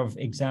way of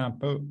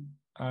example,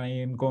 I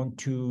am going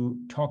to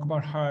talk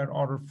about higher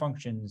order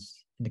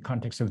functions in the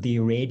context of the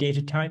array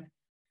data type,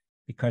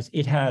 because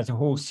it has a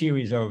whole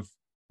series of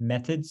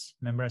methods.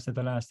 Remember I said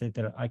the last day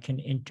that I can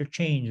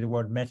interchange the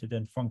word method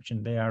and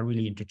function. They are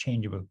really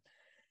interchangeable.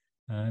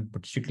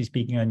 But strictly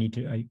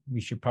speaking,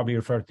 we should probably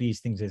refer to these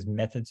things as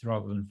methods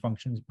rather than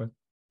functions, but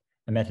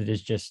a method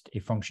is just a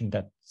function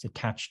that's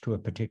attached to a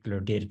particular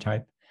data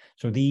type.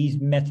 So these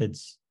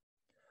methods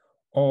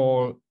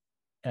all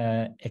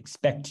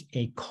expect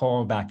a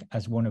callback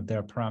as one of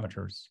their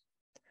parameters.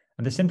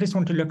 And the simplest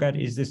one to look at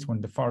is this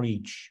one, the for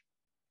each.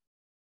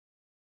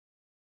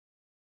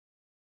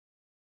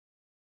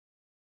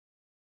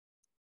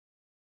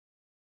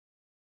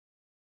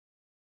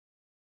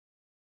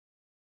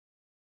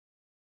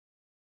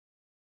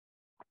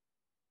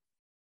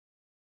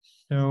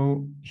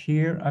 So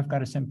here I've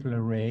got a simple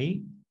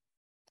array,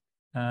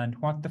 and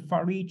what the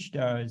for each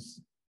does,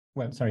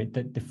 well, sorry,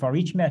 the for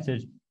each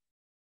method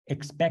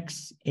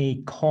expects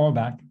a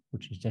callback,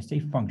 which is just a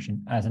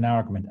function, as an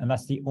argument, and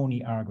that's the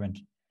only argument.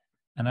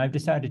 And I've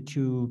decided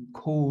to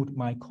code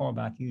my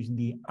callback using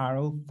the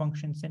arrow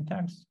function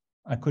syntax.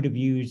 I could have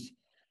used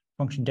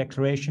function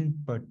declaration,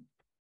 but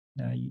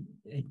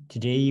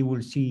today you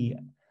will see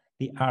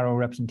the arrow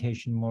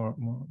representation more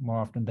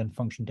often than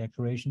function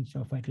declaration.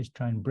 So if I just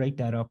try and break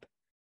that up,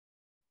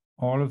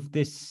 all of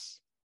this.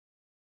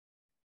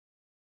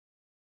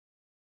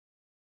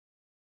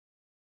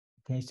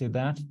 Okay, so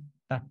that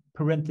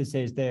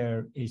parenthesis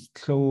there is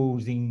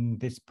closing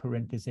this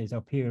parenthesis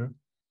up here.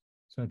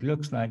 So it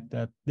looks like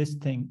that this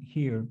thing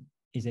here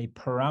is a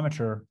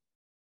parameter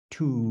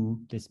to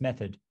this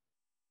method.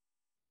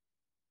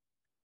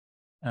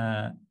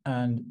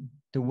 And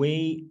the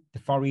way the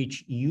for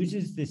each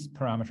uses this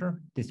parameter,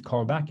 this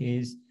callback,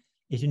 is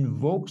it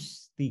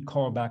invokes the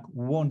callback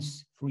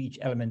once for each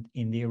element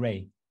in the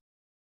array.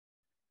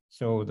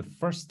 So the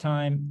first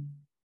time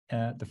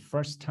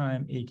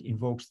it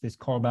invokes this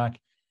callback,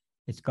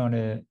 it's going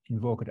to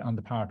invoke it on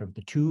the part of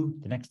the 2.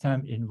 The next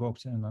time it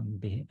invokes it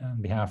on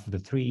behalf of the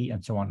 3,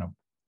 and so on up.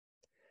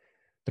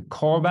 The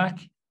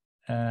callback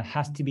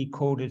has to be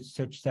coded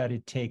such that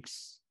it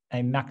takes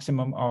a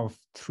maximum of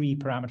 3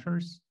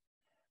 parameters.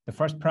 The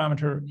first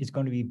parameter is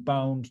going to be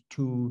bound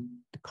to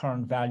the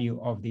current value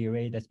of the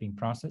array that's being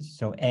processed.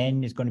 So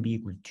n is going to be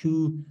equal to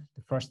 2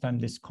 the first time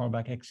this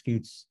callback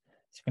executes.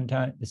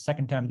 The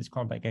second time this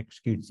callback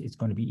executes, it's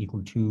going to be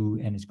equal to,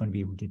 and it's going to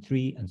be equal to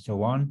 3, and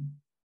so on.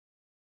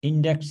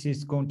 Index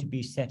is going to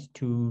be set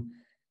to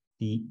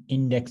the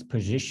index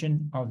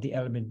position of the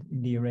element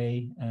in the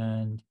array,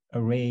 and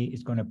array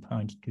is going to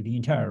point to the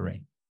entire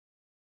array.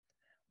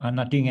 I'm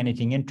not doing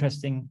anything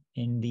interesting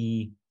in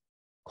the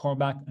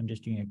callback. I'm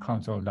just doing a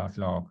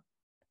console.log.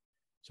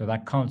 So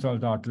that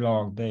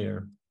console.log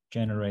there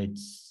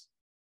generates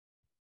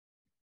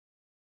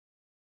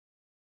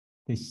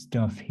this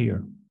stuff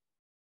here.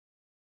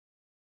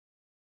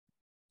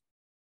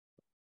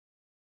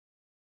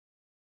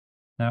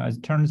 Now, as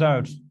it turns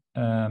out,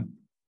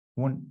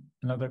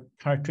 another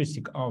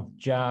characteristic of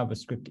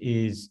JavaScript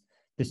is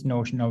this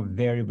notion of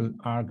variable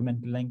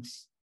argument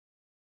lengths.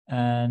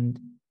 And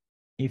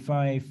if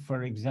I,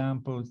 for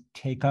example,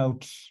 take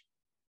out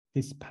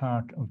this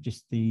part of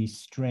just the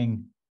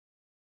string,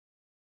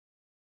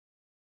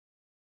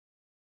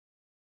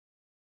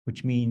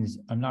 which means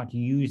I'm not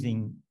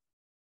using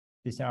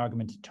this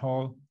argument at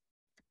all,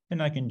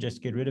 then I can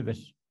just get rid of it.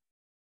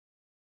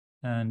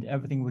 And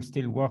everything will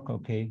still work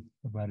okay,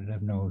 provided I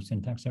have no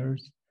syntax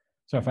errors.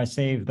 So if I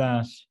save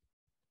that,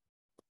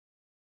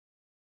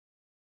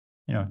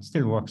 it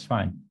still works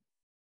fine.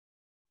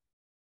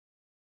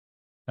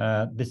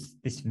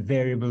 This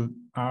variable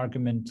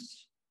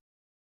arguments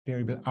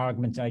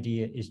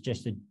idea is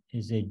just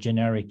a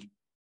generic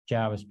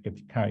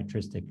JavaScript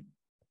characteristic.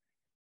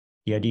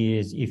 The idea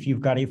is if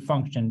you've got a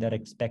function that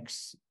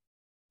expects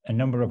a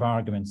number of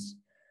arguments,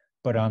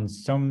 but on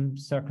some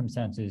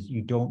circumstances,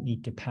 you don't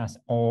need to pass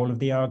all of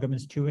the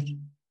arguments to it,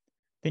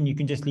 then you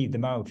can just leave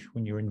them out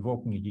when you're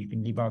invoking it. You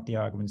can leave out the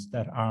arguments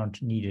that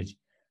aren't needed.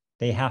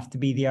 They have to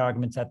be the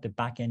arguments at the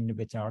back end of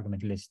its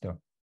argument list,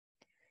 though.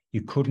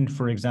 You couldn't,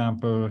 for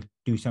example,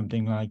 do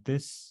something like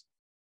this.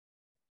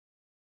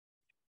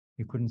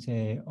 You couldn't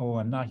say, oh,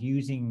 I'm not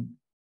using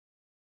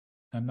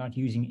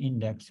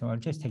index, so I'll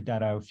just take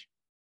that out.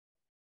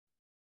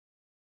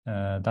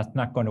 That's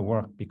not going to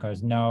work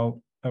because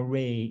now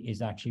array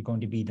is actually going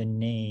to be the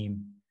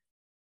name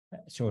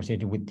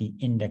associated with the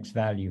index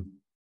value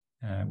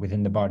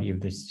within the body of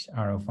this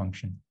arrow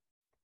function.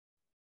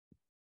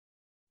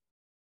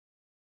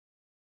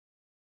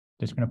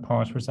 Just going to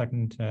pause for a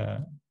second.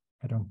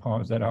 I don't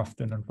pause that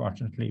often,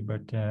 unfortunately,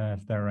 but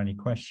if there are any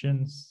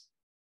questions.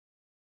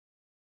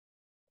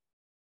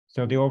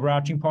 So the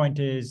overarching point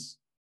is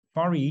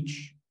for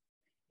each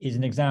is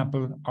an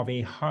example of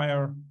a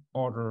higher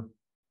order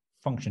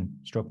function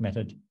stroke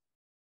method,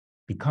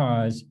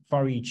 because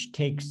for each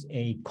takes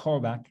a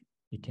callback,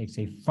 it takes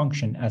a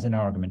function as an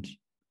argument.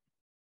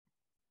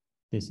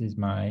 This is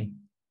my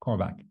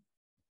callback.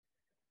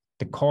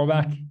 The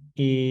callback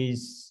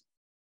is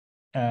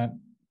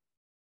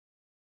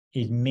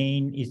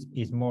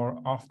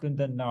more often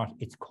than not,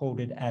 it's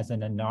coded as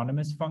an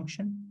anonymous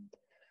function,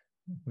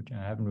 which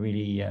I haven't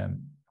really,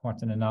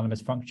 what's an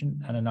anonymous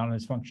function? An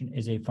anonymous function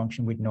is a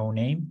function with no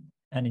name.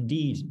 And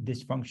indeed,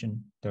 this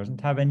function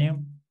doesn't have a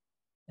name.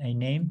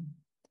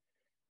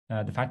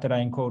 The fact that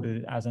I encoded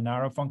it as an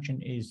arrow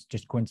function is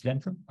just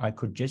coincidental. I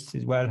could just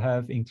as well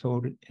have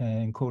encoded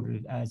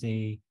it as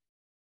a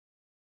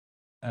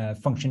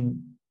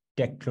function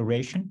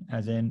declaration,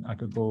 as in I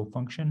could go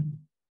function,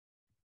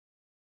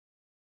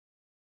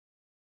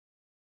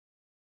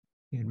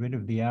 get rid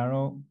of the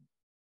arrow,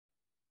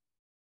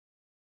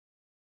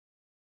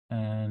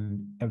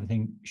 and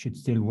everything should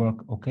still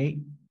work okay.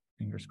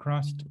 Fingers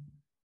crossed.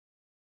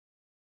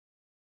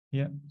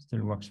 Yeah,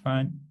 still works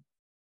fine.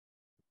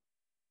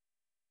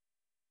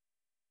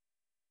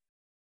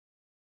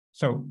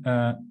 So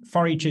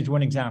for each is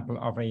one example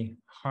of a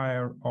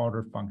higher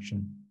order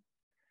function.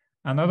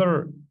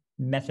 Another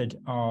method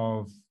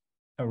of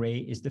array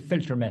is the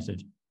filter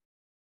method.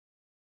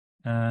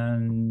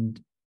 And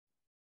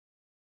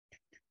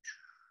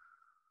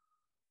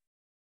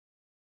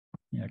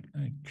yeah,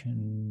 I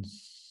can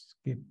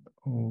skip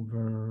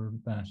over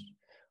that.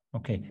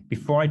 Okay,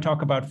 before I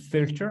talk about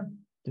filter,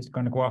 just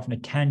going to go off on a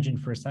tangent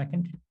for a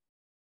second.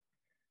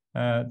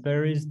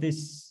 There is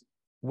this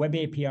web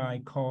API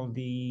called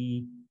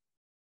the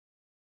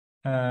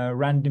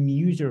random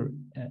user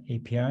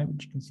API,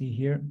 which you can see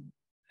here.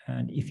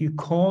 And if you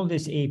call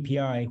this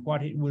API,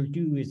 what it will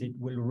do is it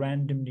will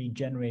randomly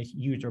generate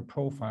user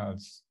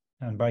profiles.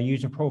 And by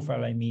user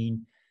profile, I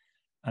mean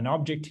an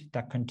object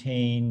that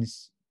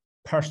contains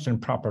person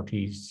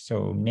properties.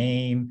 So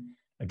name,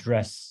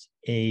 address,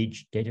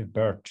 age, date of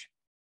birth,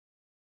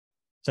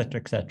 et cetera,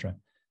 et cetera.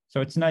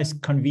 So it's a nice,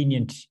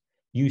 convenient,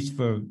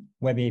 useful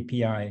web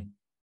API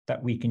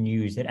that we can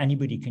use, that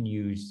anybody can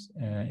use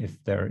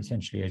if they're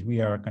essentially, as we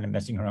are, kind of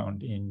messing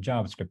around in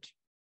JavaScript.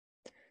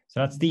 So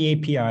that's the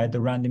API,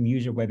 the random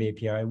user web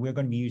API. We're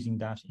going to be using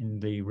that in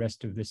the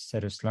rest of this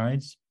set of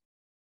slides.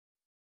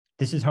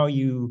 This is how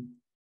you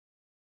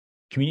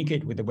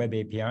communicate with the web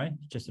API,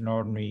 just an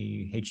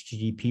ordinary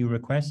HTTP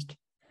request.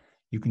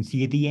 You can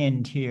see at the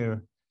end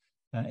here,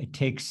 it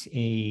takes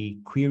a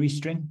query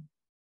string.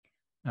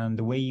 And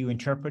the way you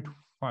interpret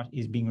what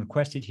is being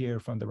requested here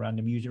from the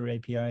random user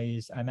API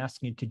is I'm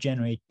asking it to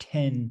generate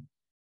 10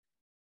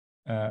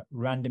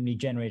 randomly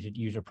generated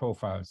user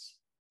profiles.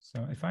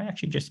 So if I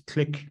actually just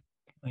click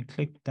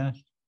that,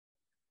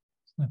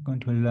 it's not going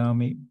to allow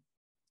me.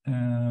 How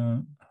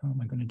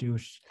am I going to do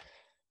it?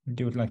 I'll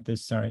do it like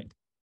this, sorry.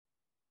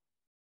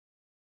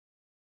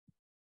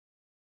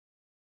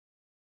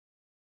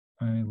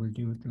 I will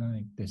do it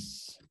like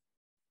this.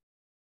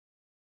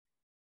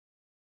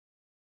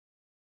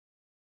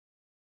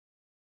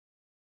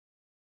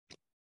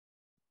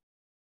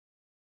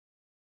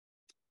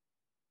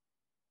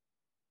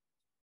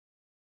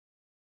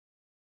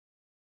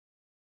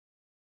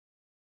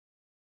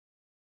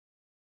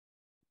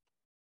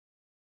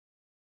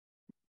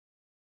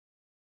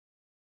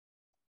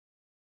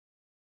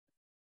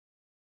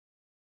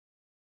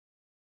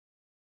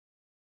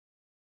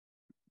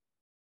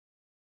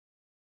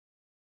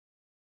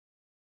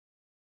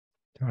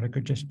 Thought I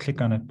could just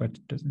click on it, but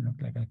it doesn't look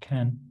like I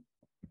can.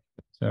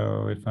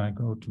 So if I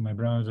go to my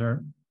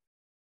browser,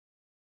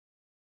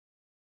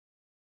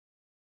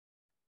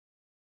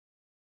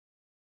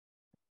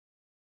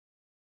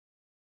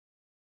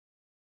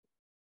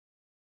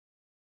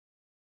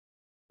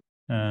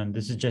 and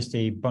this is just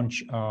a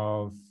bunch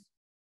of,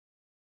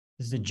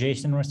 this is a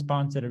JSON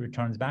response that it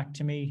returns back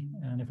to me.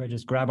 And if I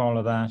just grab all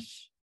of that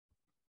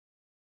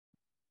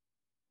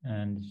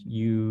and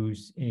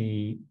use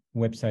a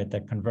website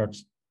that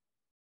converts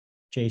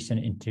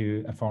JSON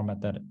into a format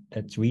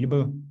that's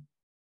readable,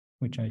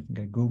 which I think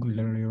I Googled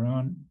earlier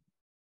on.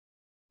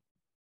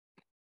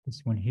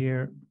 This one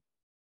here,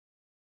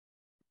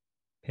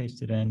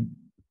 paste it in,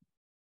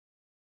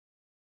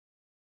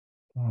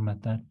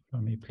 format that for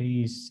me,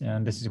 please.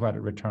 And this is what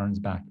it returns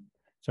back.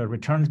 So it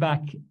returns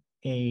back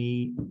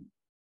an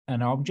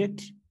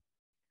object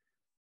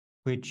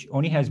which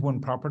only has one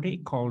property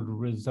called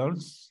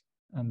results.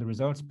 And the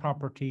results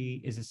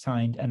property is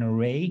assigned an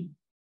array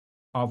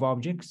of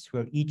objects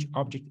where each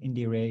object in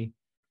the array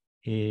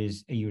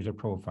is a user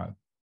profile.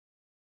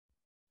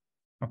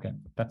 Okay,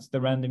 that's the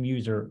random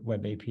user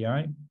web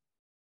API.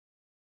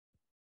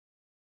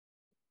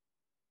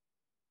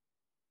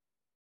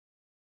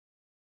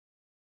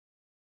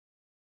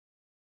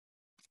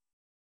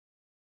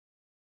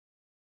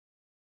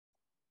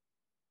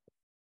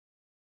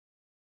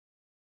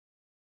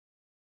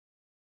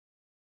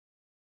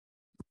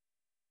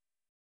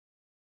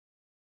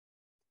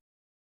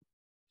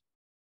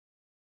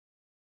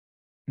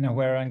 Now,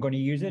 where I'm going to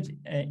use it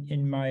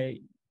in my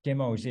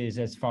demos is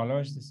as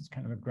follows. This is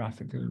kind of a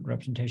graphical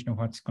representation of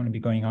what's going to be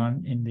going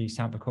on in the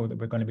sample code that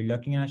we're going to be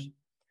looking at.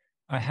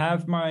 I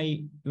have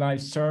my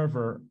live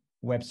server,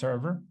 web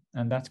server,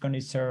 and that's going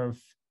to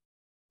serve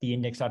the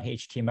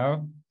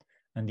index.html.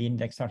 And the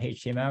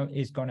index.html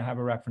is going to have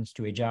a reference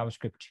to a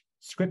JavaScript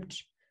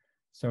script.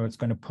 So it's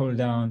going to pull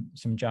down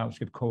some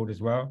JavaScript code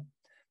as well.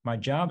 My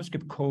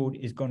JavaScript code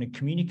is going to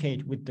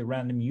communicate with the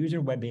random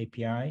user web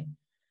API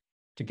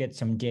to get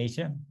some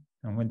data.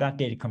 And when that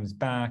data comes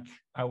back,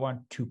 I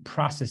want to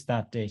process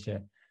that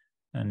data.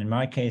 And in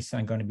my case,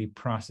 I'm going to be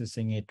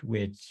processing it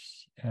with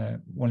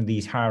one of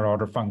these higher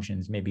order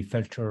functions, maybe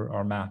filter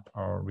or map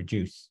or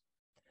reduce.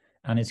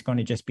 And it's going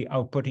to just be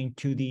outputting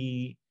to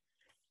the,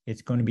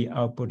 it's going to be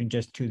outputting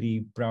just to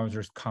the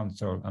browser's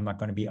console. I'm not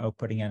going to be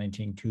outputting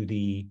anything to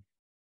the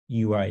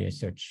UI as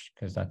such,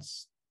 because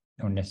that's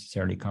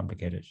unnecessarily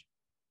complicated.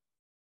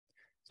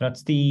 So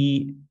that's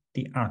the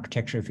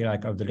architecture, if you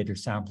like, of the little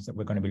samples that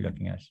we're going to be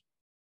looking at.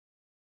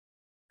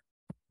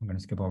 I'm going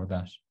to skip over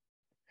that.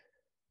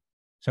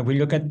 So we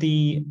look at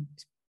the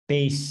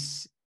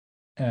base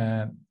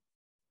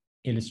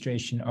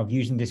illustration of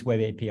using this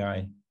web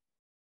API.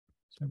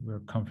 So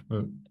we're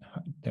comfortable.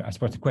 I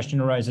suppose the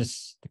question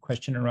arises,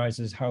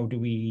 how do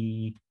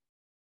we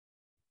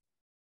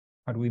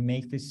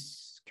make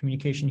this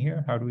communication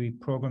here? How do we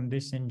program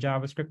this in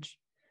JavaScript?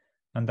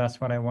 And that's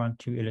what I want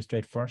to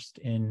illustrate first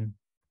in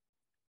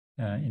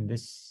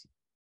this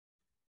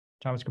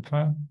JavaScript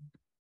file.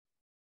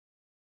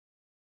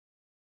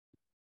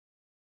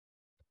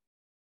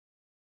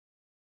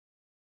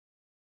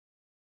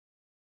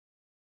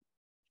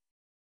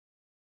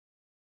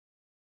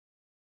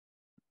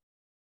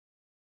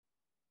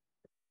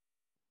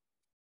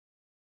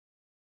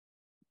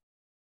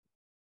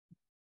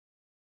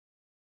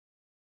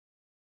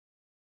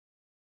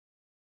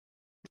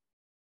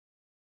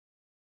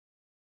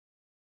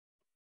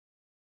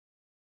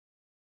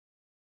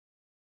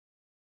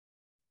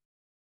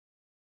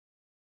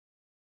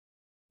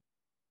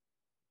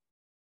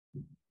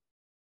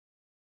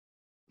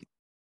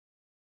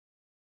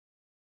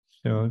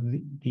 So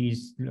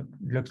these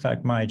looks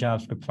like my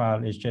JavaScript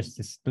file is just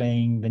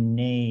displaying the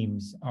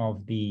names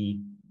of the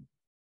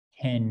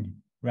 10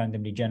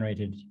 randomly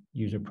generated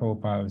user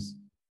profiles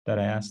that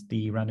I asked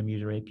the random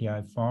user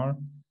API for.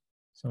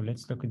 So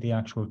let's look at the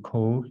actual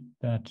code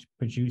that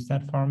produced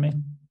that for me.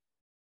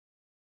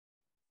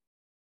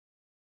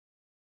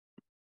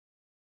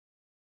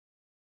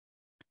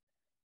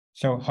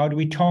 So how do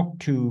we talk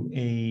to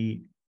a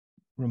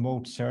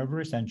remote server,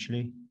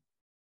 essentially,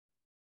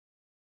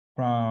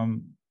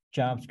 from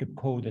JavaScript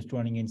code that's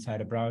running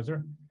inside a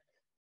browser?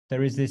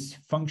 There is this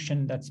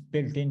function that's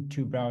built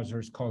into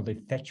browsers called the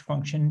fetch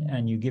function,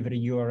 and you give it a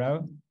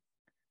URL,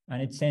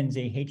 and it sends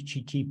a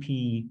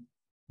HTTP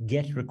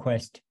GET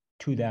request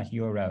to that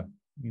URL.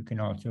 You can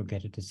also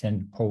get it to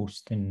send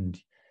post and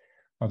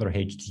other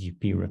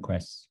HTTP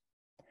requests.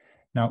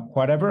 Now,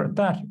 whatever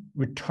that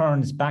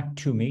returns back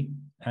to me,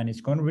 and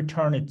it's going to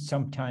return it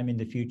sometime in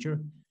the future,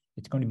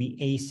 it's going to be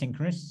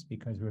asynchronous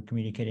because we're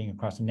communicating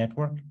across a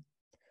network.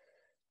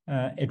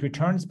 It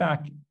returns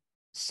back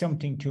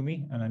something to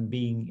me, and I'm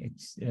being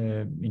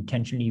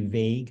intentionally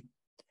vague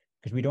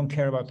because we don't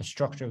care about the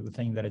structure of the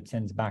thing that it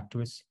sends back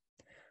to us.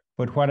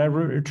 But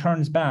whatever it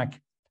returns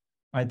back,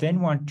 I then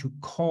want to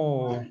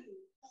call.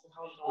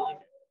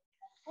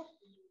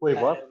 Wait,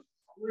 what?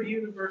 We're a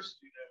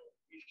university now.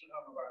 We should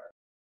have a bar.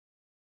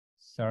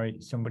 Sorry,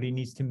 somebody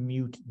needs to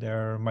mute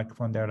their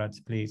microphone there,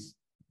 lads, please.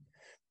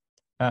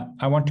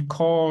 I want to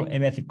call a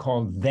method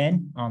called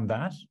then on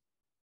that.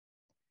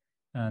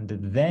 And the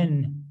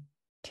then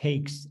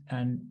takes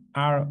an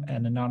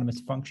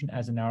anonymous function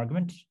as an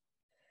argument.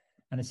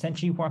 And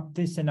essentially what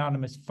this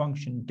anonymous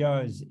function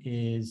does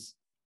is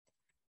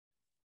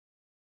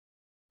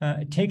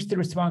it takes the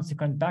response that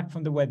comes back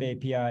from the web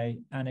API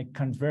and it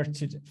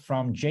converts it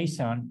from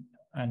JSON.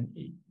 And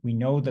we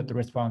know that the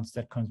response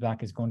that comes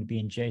back is going to be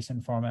in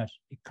JSON format.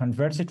 It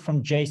converts it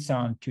from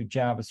JSON to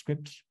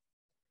JavaScript.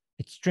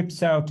 It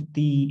strips out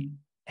the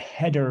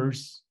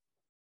headers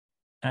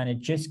and it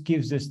just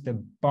gives us the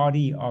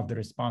body of the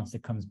response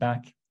that comes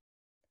back.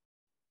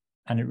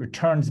 And it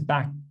returns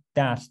back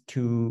that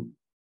to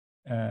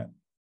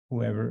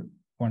whoever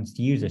wants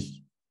to use it.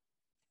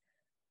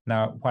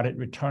 Now, what it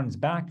returns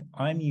back,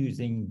 I'm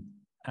using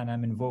and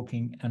I'm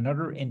invoking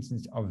another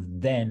instance of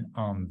then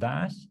on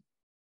that.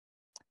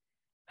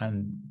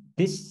 And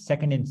this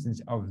second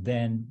instance of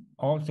then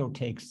also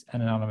takes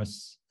an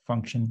anonymous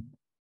function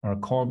or a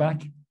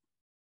callback.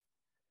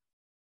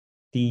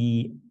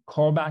 The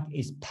callback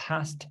is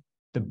past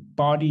the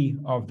body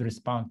of the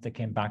response that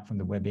came back from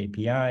the web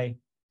API.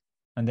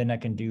 And then I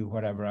can do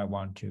whatever I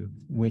want to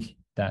with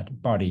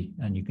that body.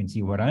 And you can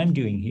see what I'm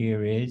doing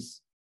here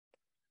is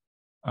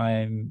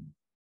I'm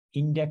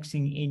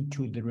indexing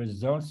into the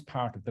results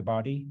part of the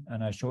body.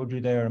 And I showed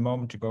you there a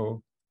moment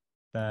ago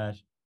that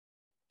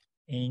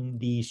in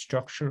the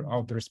structure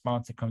of the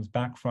response that comes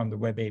back from the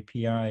web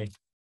API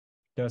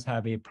does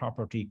have a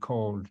property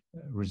called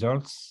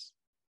results.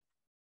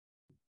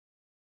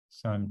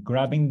 So I'm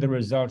grabbing the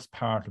results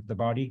part of the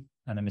body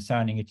and I'm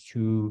assigning it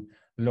to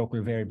a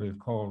local variable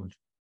called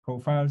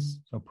profiles.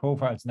 So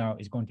profiles now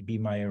is going to be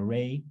my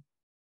array.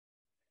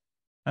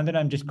 And then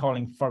I'm just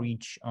calling for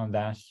each on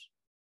that,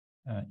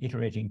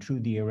 iterating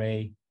through the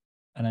array,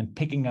 and I'm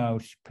picking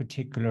out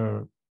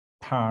particular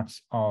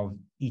parts of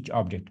each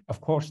object. Of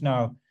course,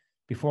 now,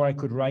 before I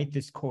could write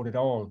this code at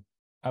all,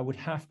 I would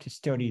have to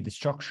study the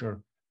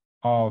structure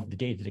of the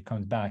data that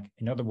comes back.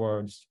 In other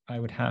words, I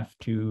would have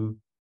to,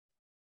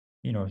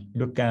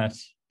 look at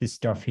this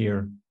stuff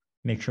here,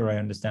 make sure I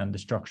understand the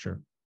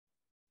structure.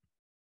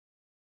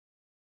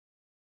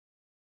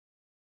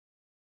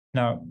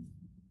 Now,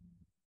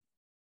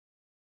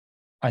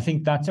 I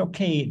think that's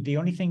okay. The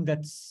only thing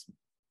that's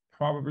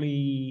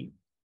probably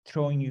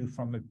throwing you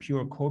from a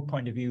pure code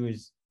point of view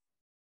is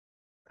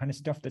kind of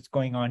stuff that's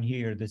going on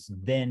here, this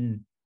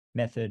then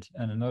method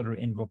and another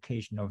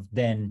invocation of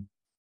then.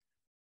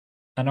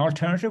 An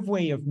alternative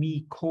way of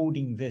me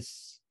coding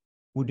this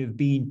would have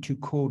been to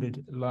code it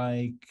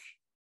like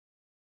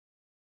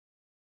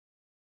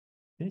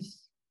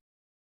this.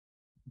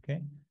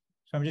 Okay,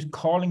 so I'm just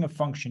calling a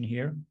function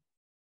here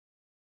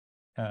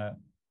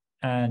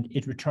and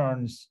it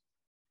returns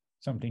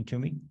something to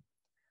me.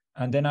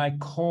 And then I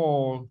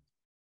call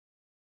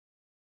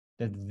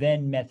the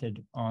then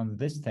method on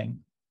this thing.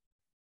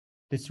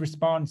 This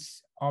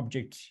response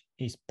object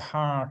is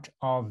part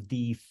of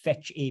the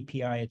fetch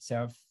API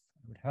itself.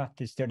 I would have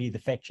to study the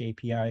fetch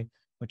API,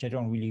 which we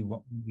don't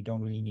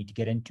really need to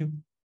get into.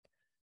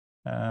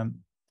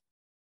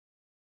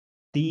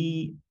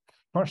 The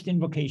first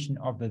invocation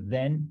of the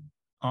then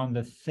on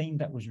the thing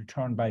that was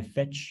returned by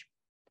fetch,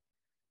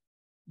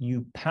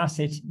 you pass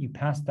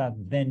that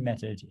then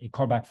method, a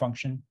callback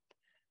function.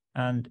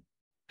 And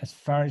as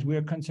far as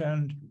we're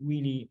concerned,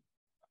 really,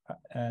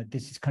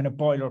 this is kind of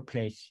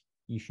boilerplate.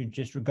 You should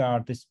just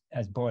regard this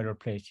as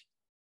boilerplate.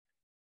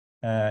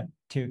 To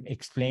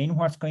explain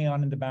what's going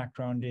on in the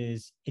background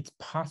is it's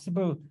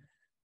possible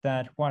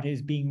that what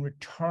is being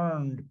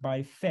returned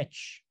by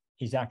fetch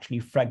is actually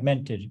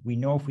fragmented. We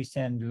know if we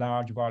send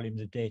large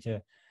volumes of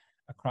data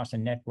across a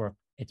network,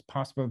 it's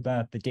possible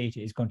that the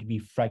data is going to be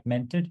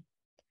fragmented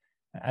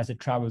as it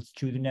travels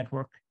through the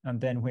network. And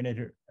then when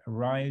it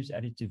arrives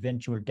at its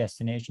eventual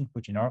destination,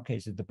 which in our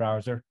case is the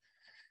browser,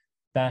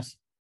 that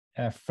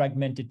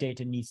fragmented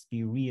data needs to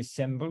be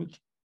reassembled.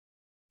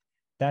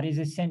 That is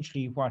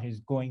essentially what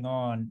is going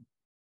on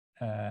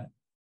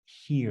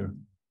here.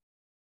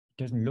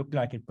 It doesn't look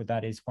like it, but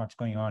that is what's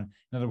going on.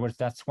 In other words,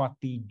 that's what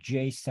the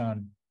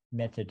JSON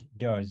method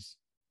does.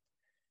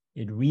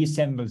 It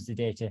reassembles the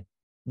data,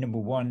 number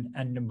one,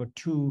 and number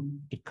two,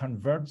 it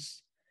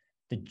converts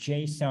the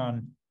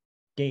JSON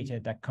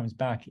data that comes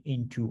back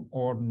into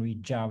ordinary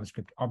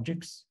JavaScript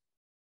objects.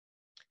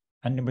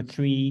 And number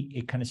three,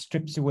 it kind of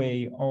strips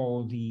away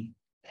all the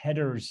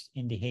headers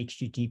in the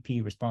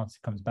HTTP response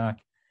that comes back,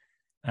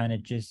 and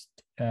it just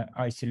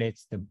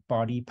isolates the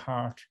body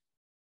part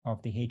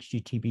of the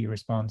HTTP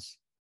response.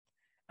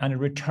 And it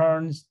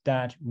returns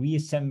that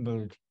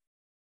reassembled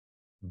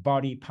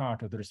body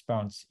part of the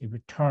response. It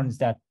returns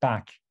that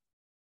back,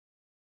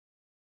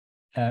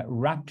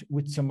 wrapped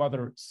with some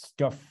other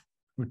stuff,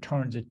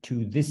 returns it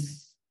to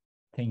this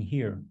thing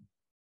here.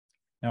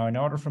 Now, in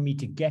order for me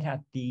to get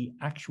at the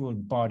actual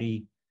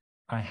body,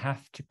 I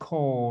have to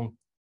call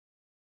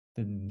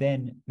the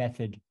then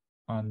method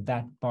on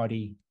that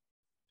body,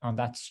 on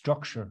that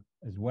structure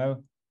as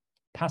well,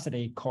 pass it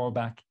a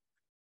callback.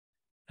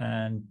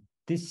 And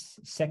this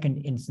second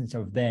instance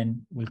of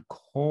then will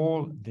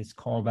call this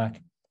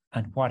callback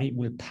And what it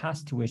will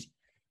pass to it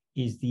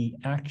is the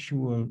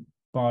actual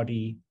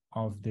body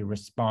of the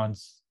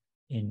response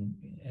in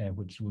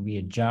which will be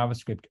a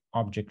JavaScript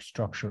object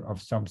structure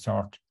of some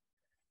sort.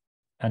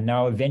 And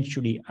now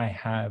eventually I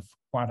have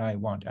what I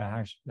want.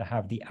 I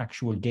have the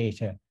actual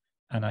data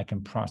and I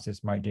can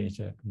process my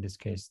data. In this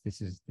case,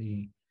 this is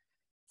the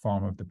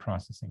form of the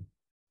processing.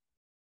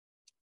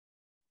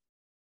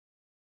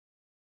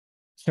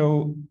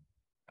 So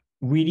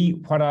really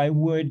what I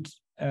would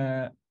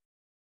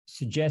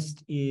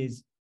suggest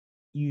is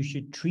you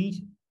should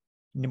treat,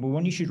 number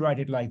one, you should write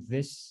it like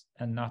this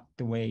and not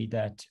the way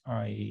that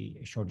I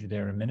showed you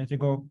there a minute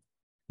ago.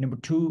 Number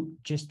two,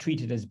 just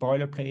treat it as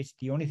boilerplate.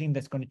 The only thing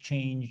that's going to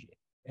change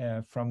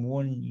from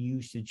one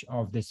usage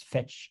of this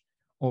fetch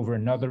over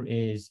another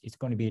is it's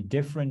going to be a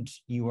different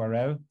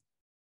URL.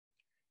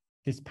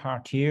 This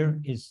part here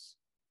is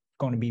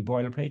going to be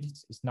boilerplate.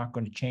 It's not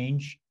going to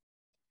change.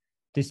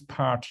 This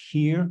part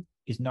here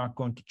is not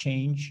going to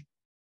change.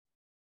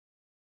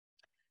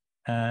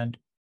 And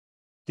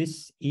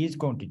this is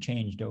going to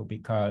change though,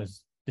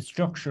 because the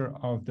structure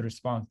of the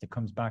response that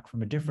comes back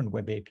from a different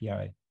web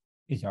API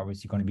is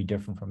obviously going to be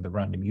different from the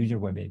random user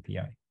web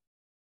API.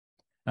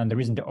 And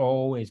there isn't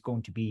always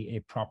going to be a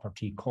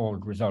property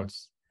called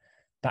results.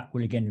 That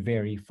will again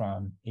vary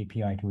from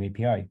API to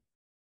API.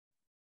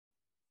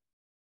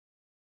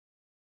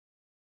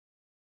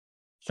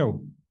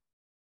 So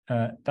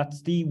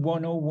that's the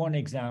 101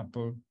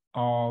 example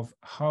of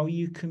how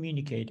you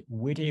communicate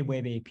with a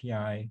web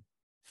API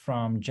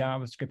from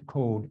JavaScript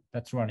code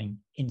that's running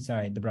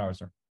inside the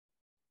browser.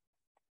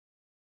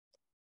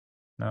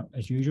 Now,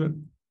 as usual,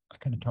 I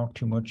kind of talked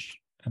too much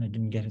and I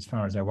didn't get as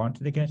far as I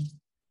wanted to get.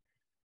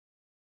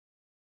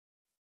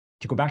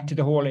 To go back to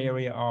the whole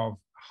area of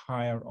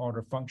higher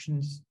order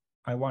functions,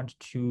 I want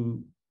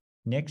to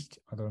next,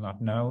 although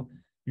not now,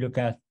 look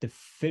at the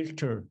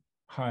filter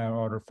higher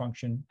order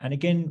function. And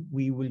again,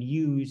 we will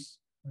use,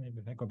 maybe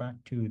if I go back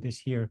to this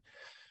here,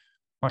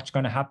 what's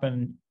going to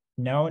happen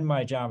now in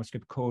my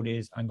JavaScript code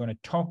is I'm going to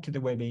talk to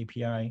the web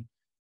API,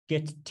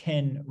 get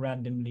 10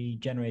 randomly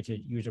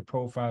generated user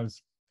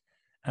profiles,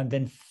 and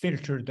then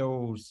filter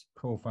those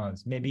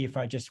profiles. Maybe if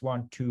I just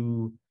want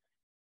to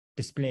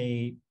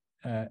display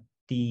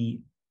the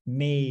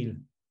male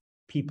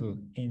people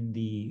in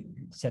the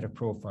set of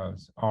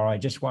profiles, or I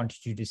just want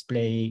to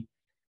display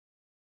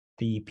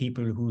the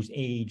people whose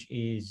age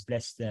is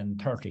less than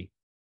 30,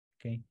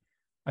 okay?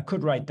 I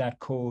could write that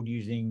code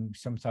using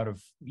some sort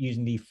of,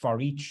 using the for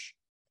each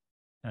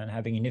and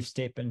having an if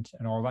statement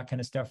and all that kind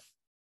of stuff.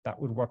 That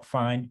would work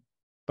fine,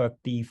 but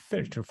the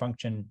filter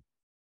function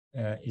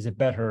is a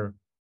better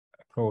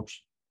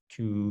approach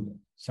to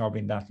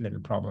solving that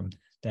little problem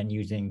than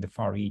using the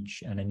for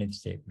each and an if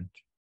statement.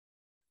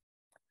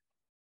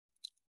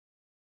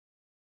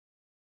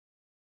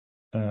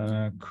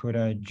 Could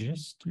I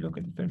just look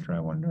at the filter, I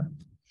wonder?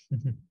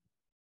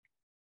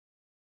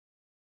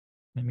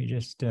 Let me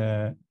just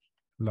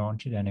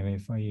launch it anyway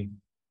for you.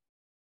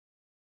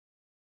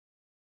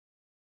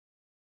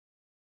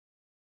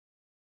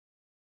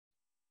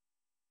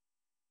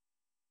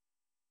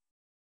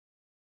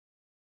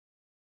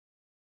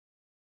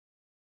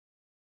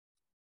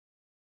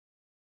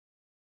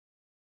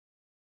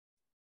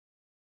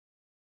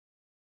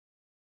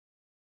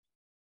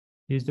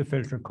 Here's the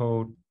filter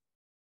code,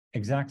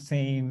 exact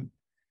same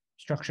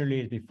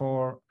structurally as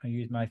before. I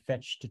use my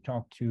fetch to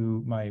talk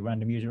to my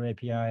random user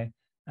API,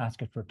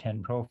 ask it for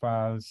 10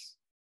 profiles.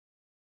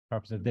 The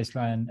purpose of this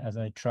line, as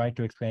I tried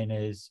to explain,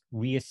 is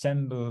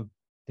reassemble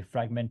the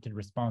fragmented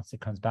response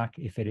that comes back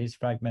if it is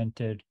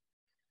fragmented,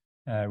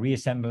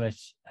 reassemble it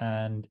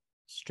and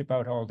strip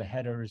out all the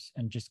headers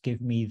and just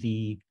give me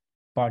the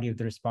body of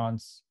the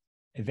response.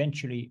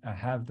 Eventually, I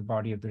have the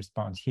body of the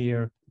response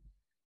here.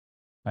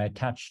 I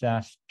attach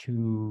that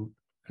to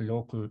a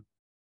local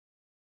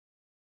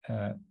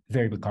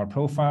variable called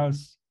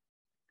profiles.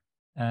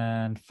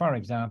 And for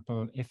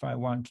example, if I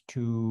want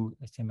to,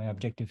 let's say my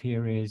objective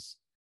here is,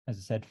 as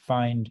I said,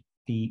 find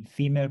the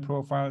female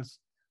profiles.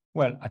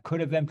 Well, I could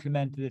have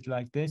implemented it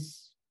like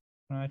this,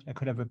 right? I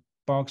could have a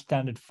bog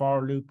standard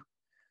for loop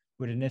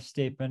with an if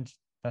statement.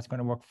 That's going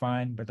to work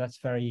fine, but that's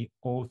very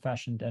old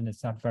fashioned and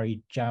it's not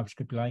very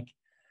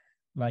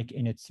JavaScript-like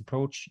in its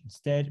approach.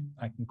 Instead,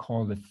 I can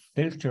call the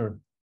filter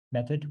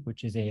method,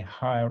 which is a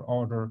higher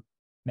order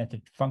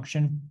method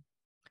function.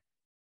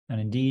 And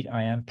indeed,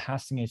 I am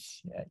passing it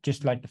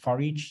just like the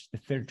for each. The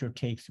filter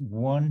takes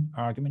one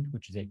argument,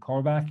 which is a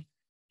callback.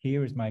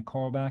 Here is my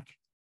callback.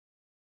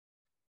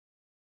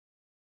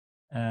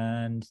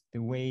 And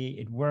the way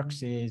it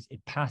works is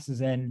it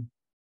passes in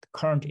the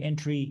current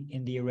entry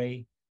in the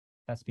array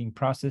that's being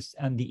processed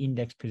and the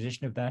index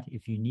position of that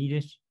if you need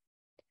it.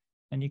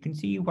 And you can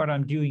see what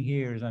I'm doing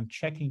here is I'm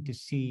checking to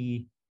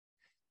see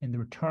in the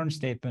return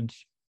statement.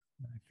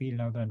 I feel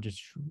now that I'm just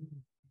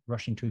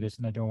rushing through this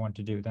and I don't want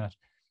to do that.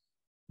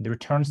 In the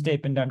return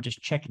statement, I'm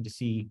just checking to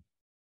see,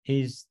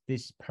 is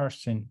this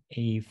person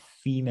a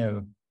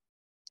female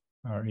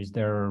or is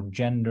their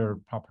gender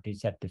property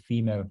set to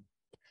female?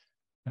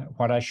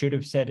 What I should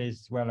have said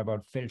as well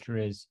about filter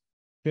is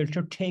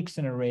filter takes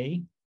an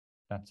array,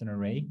 that's an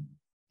array,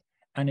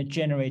 and it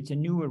generates a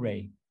new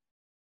array.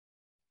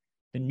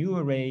 The new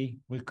array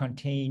will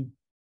contain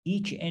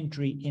each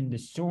entry in the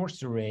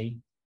source array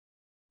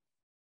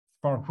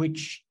for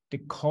which the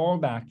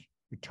callback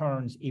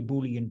returns a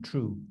Boolean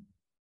true.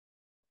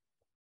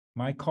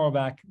 My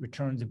callback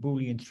returns a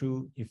Boolean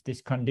true if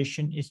this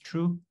condition is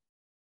true.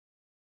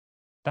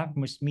 That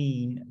must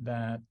mean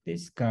that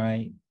this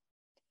guy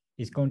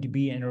is going to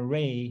be an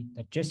array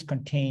that just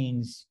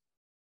contains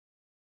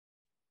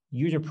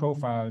user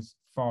profiles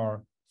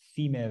for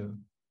female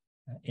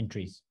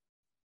entries.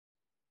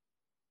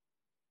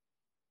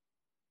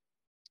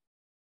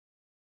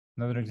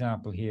 Another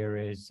example here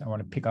is I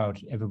want to pick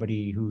out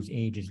everybody whose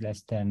age is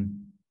less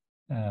than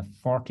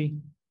 40.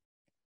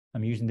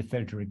 I'm using the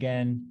filter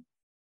again,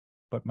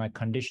 but my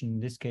condition in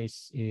this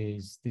case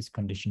is this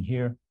condition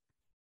here.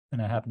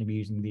 And I happen to be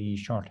using the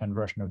shorthand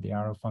version of the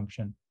arrow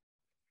function.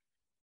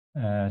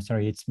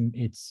 Sorry,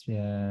 it's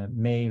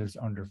males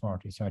under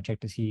 40. So I check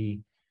to see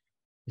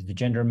is the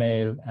gender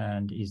male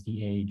and is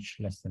the age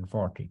less than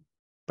 40.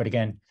 But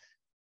again,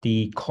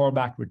 the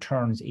callback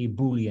returns a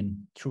Boolean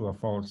true or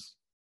false.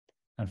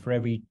 And for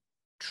every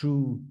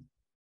true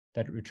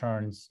that it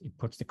returns, it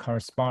puts the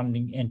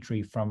corresponding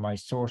entry from my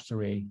source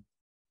array,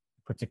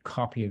 puts a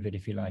copy of it,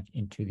 if you like,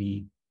 into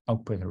the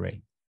output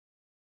array.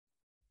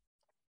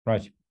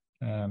 Right.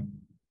 I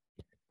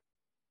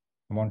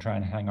won't try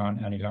and hang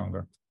on any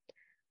longer.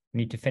 We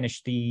need to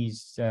finish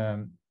these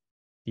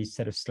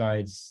set of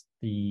slides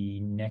the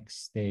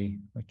next day,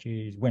 which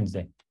is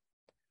Wednesday.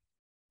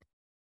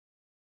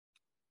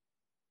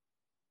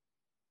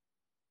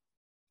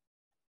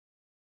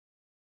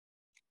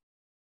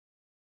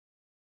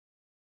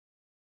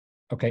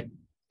 Okay.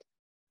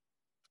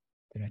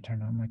 Did I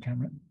turn on my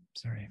camera?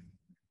 Sorry.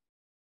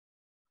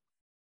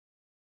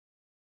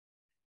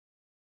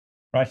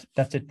 Right,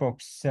 that's it,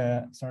 folks.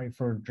 Sorry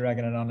for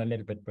dragging it on a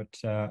little bit, but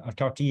I'll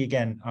talk to you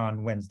again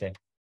on Wednesday.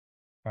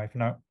 Bye for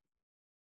now.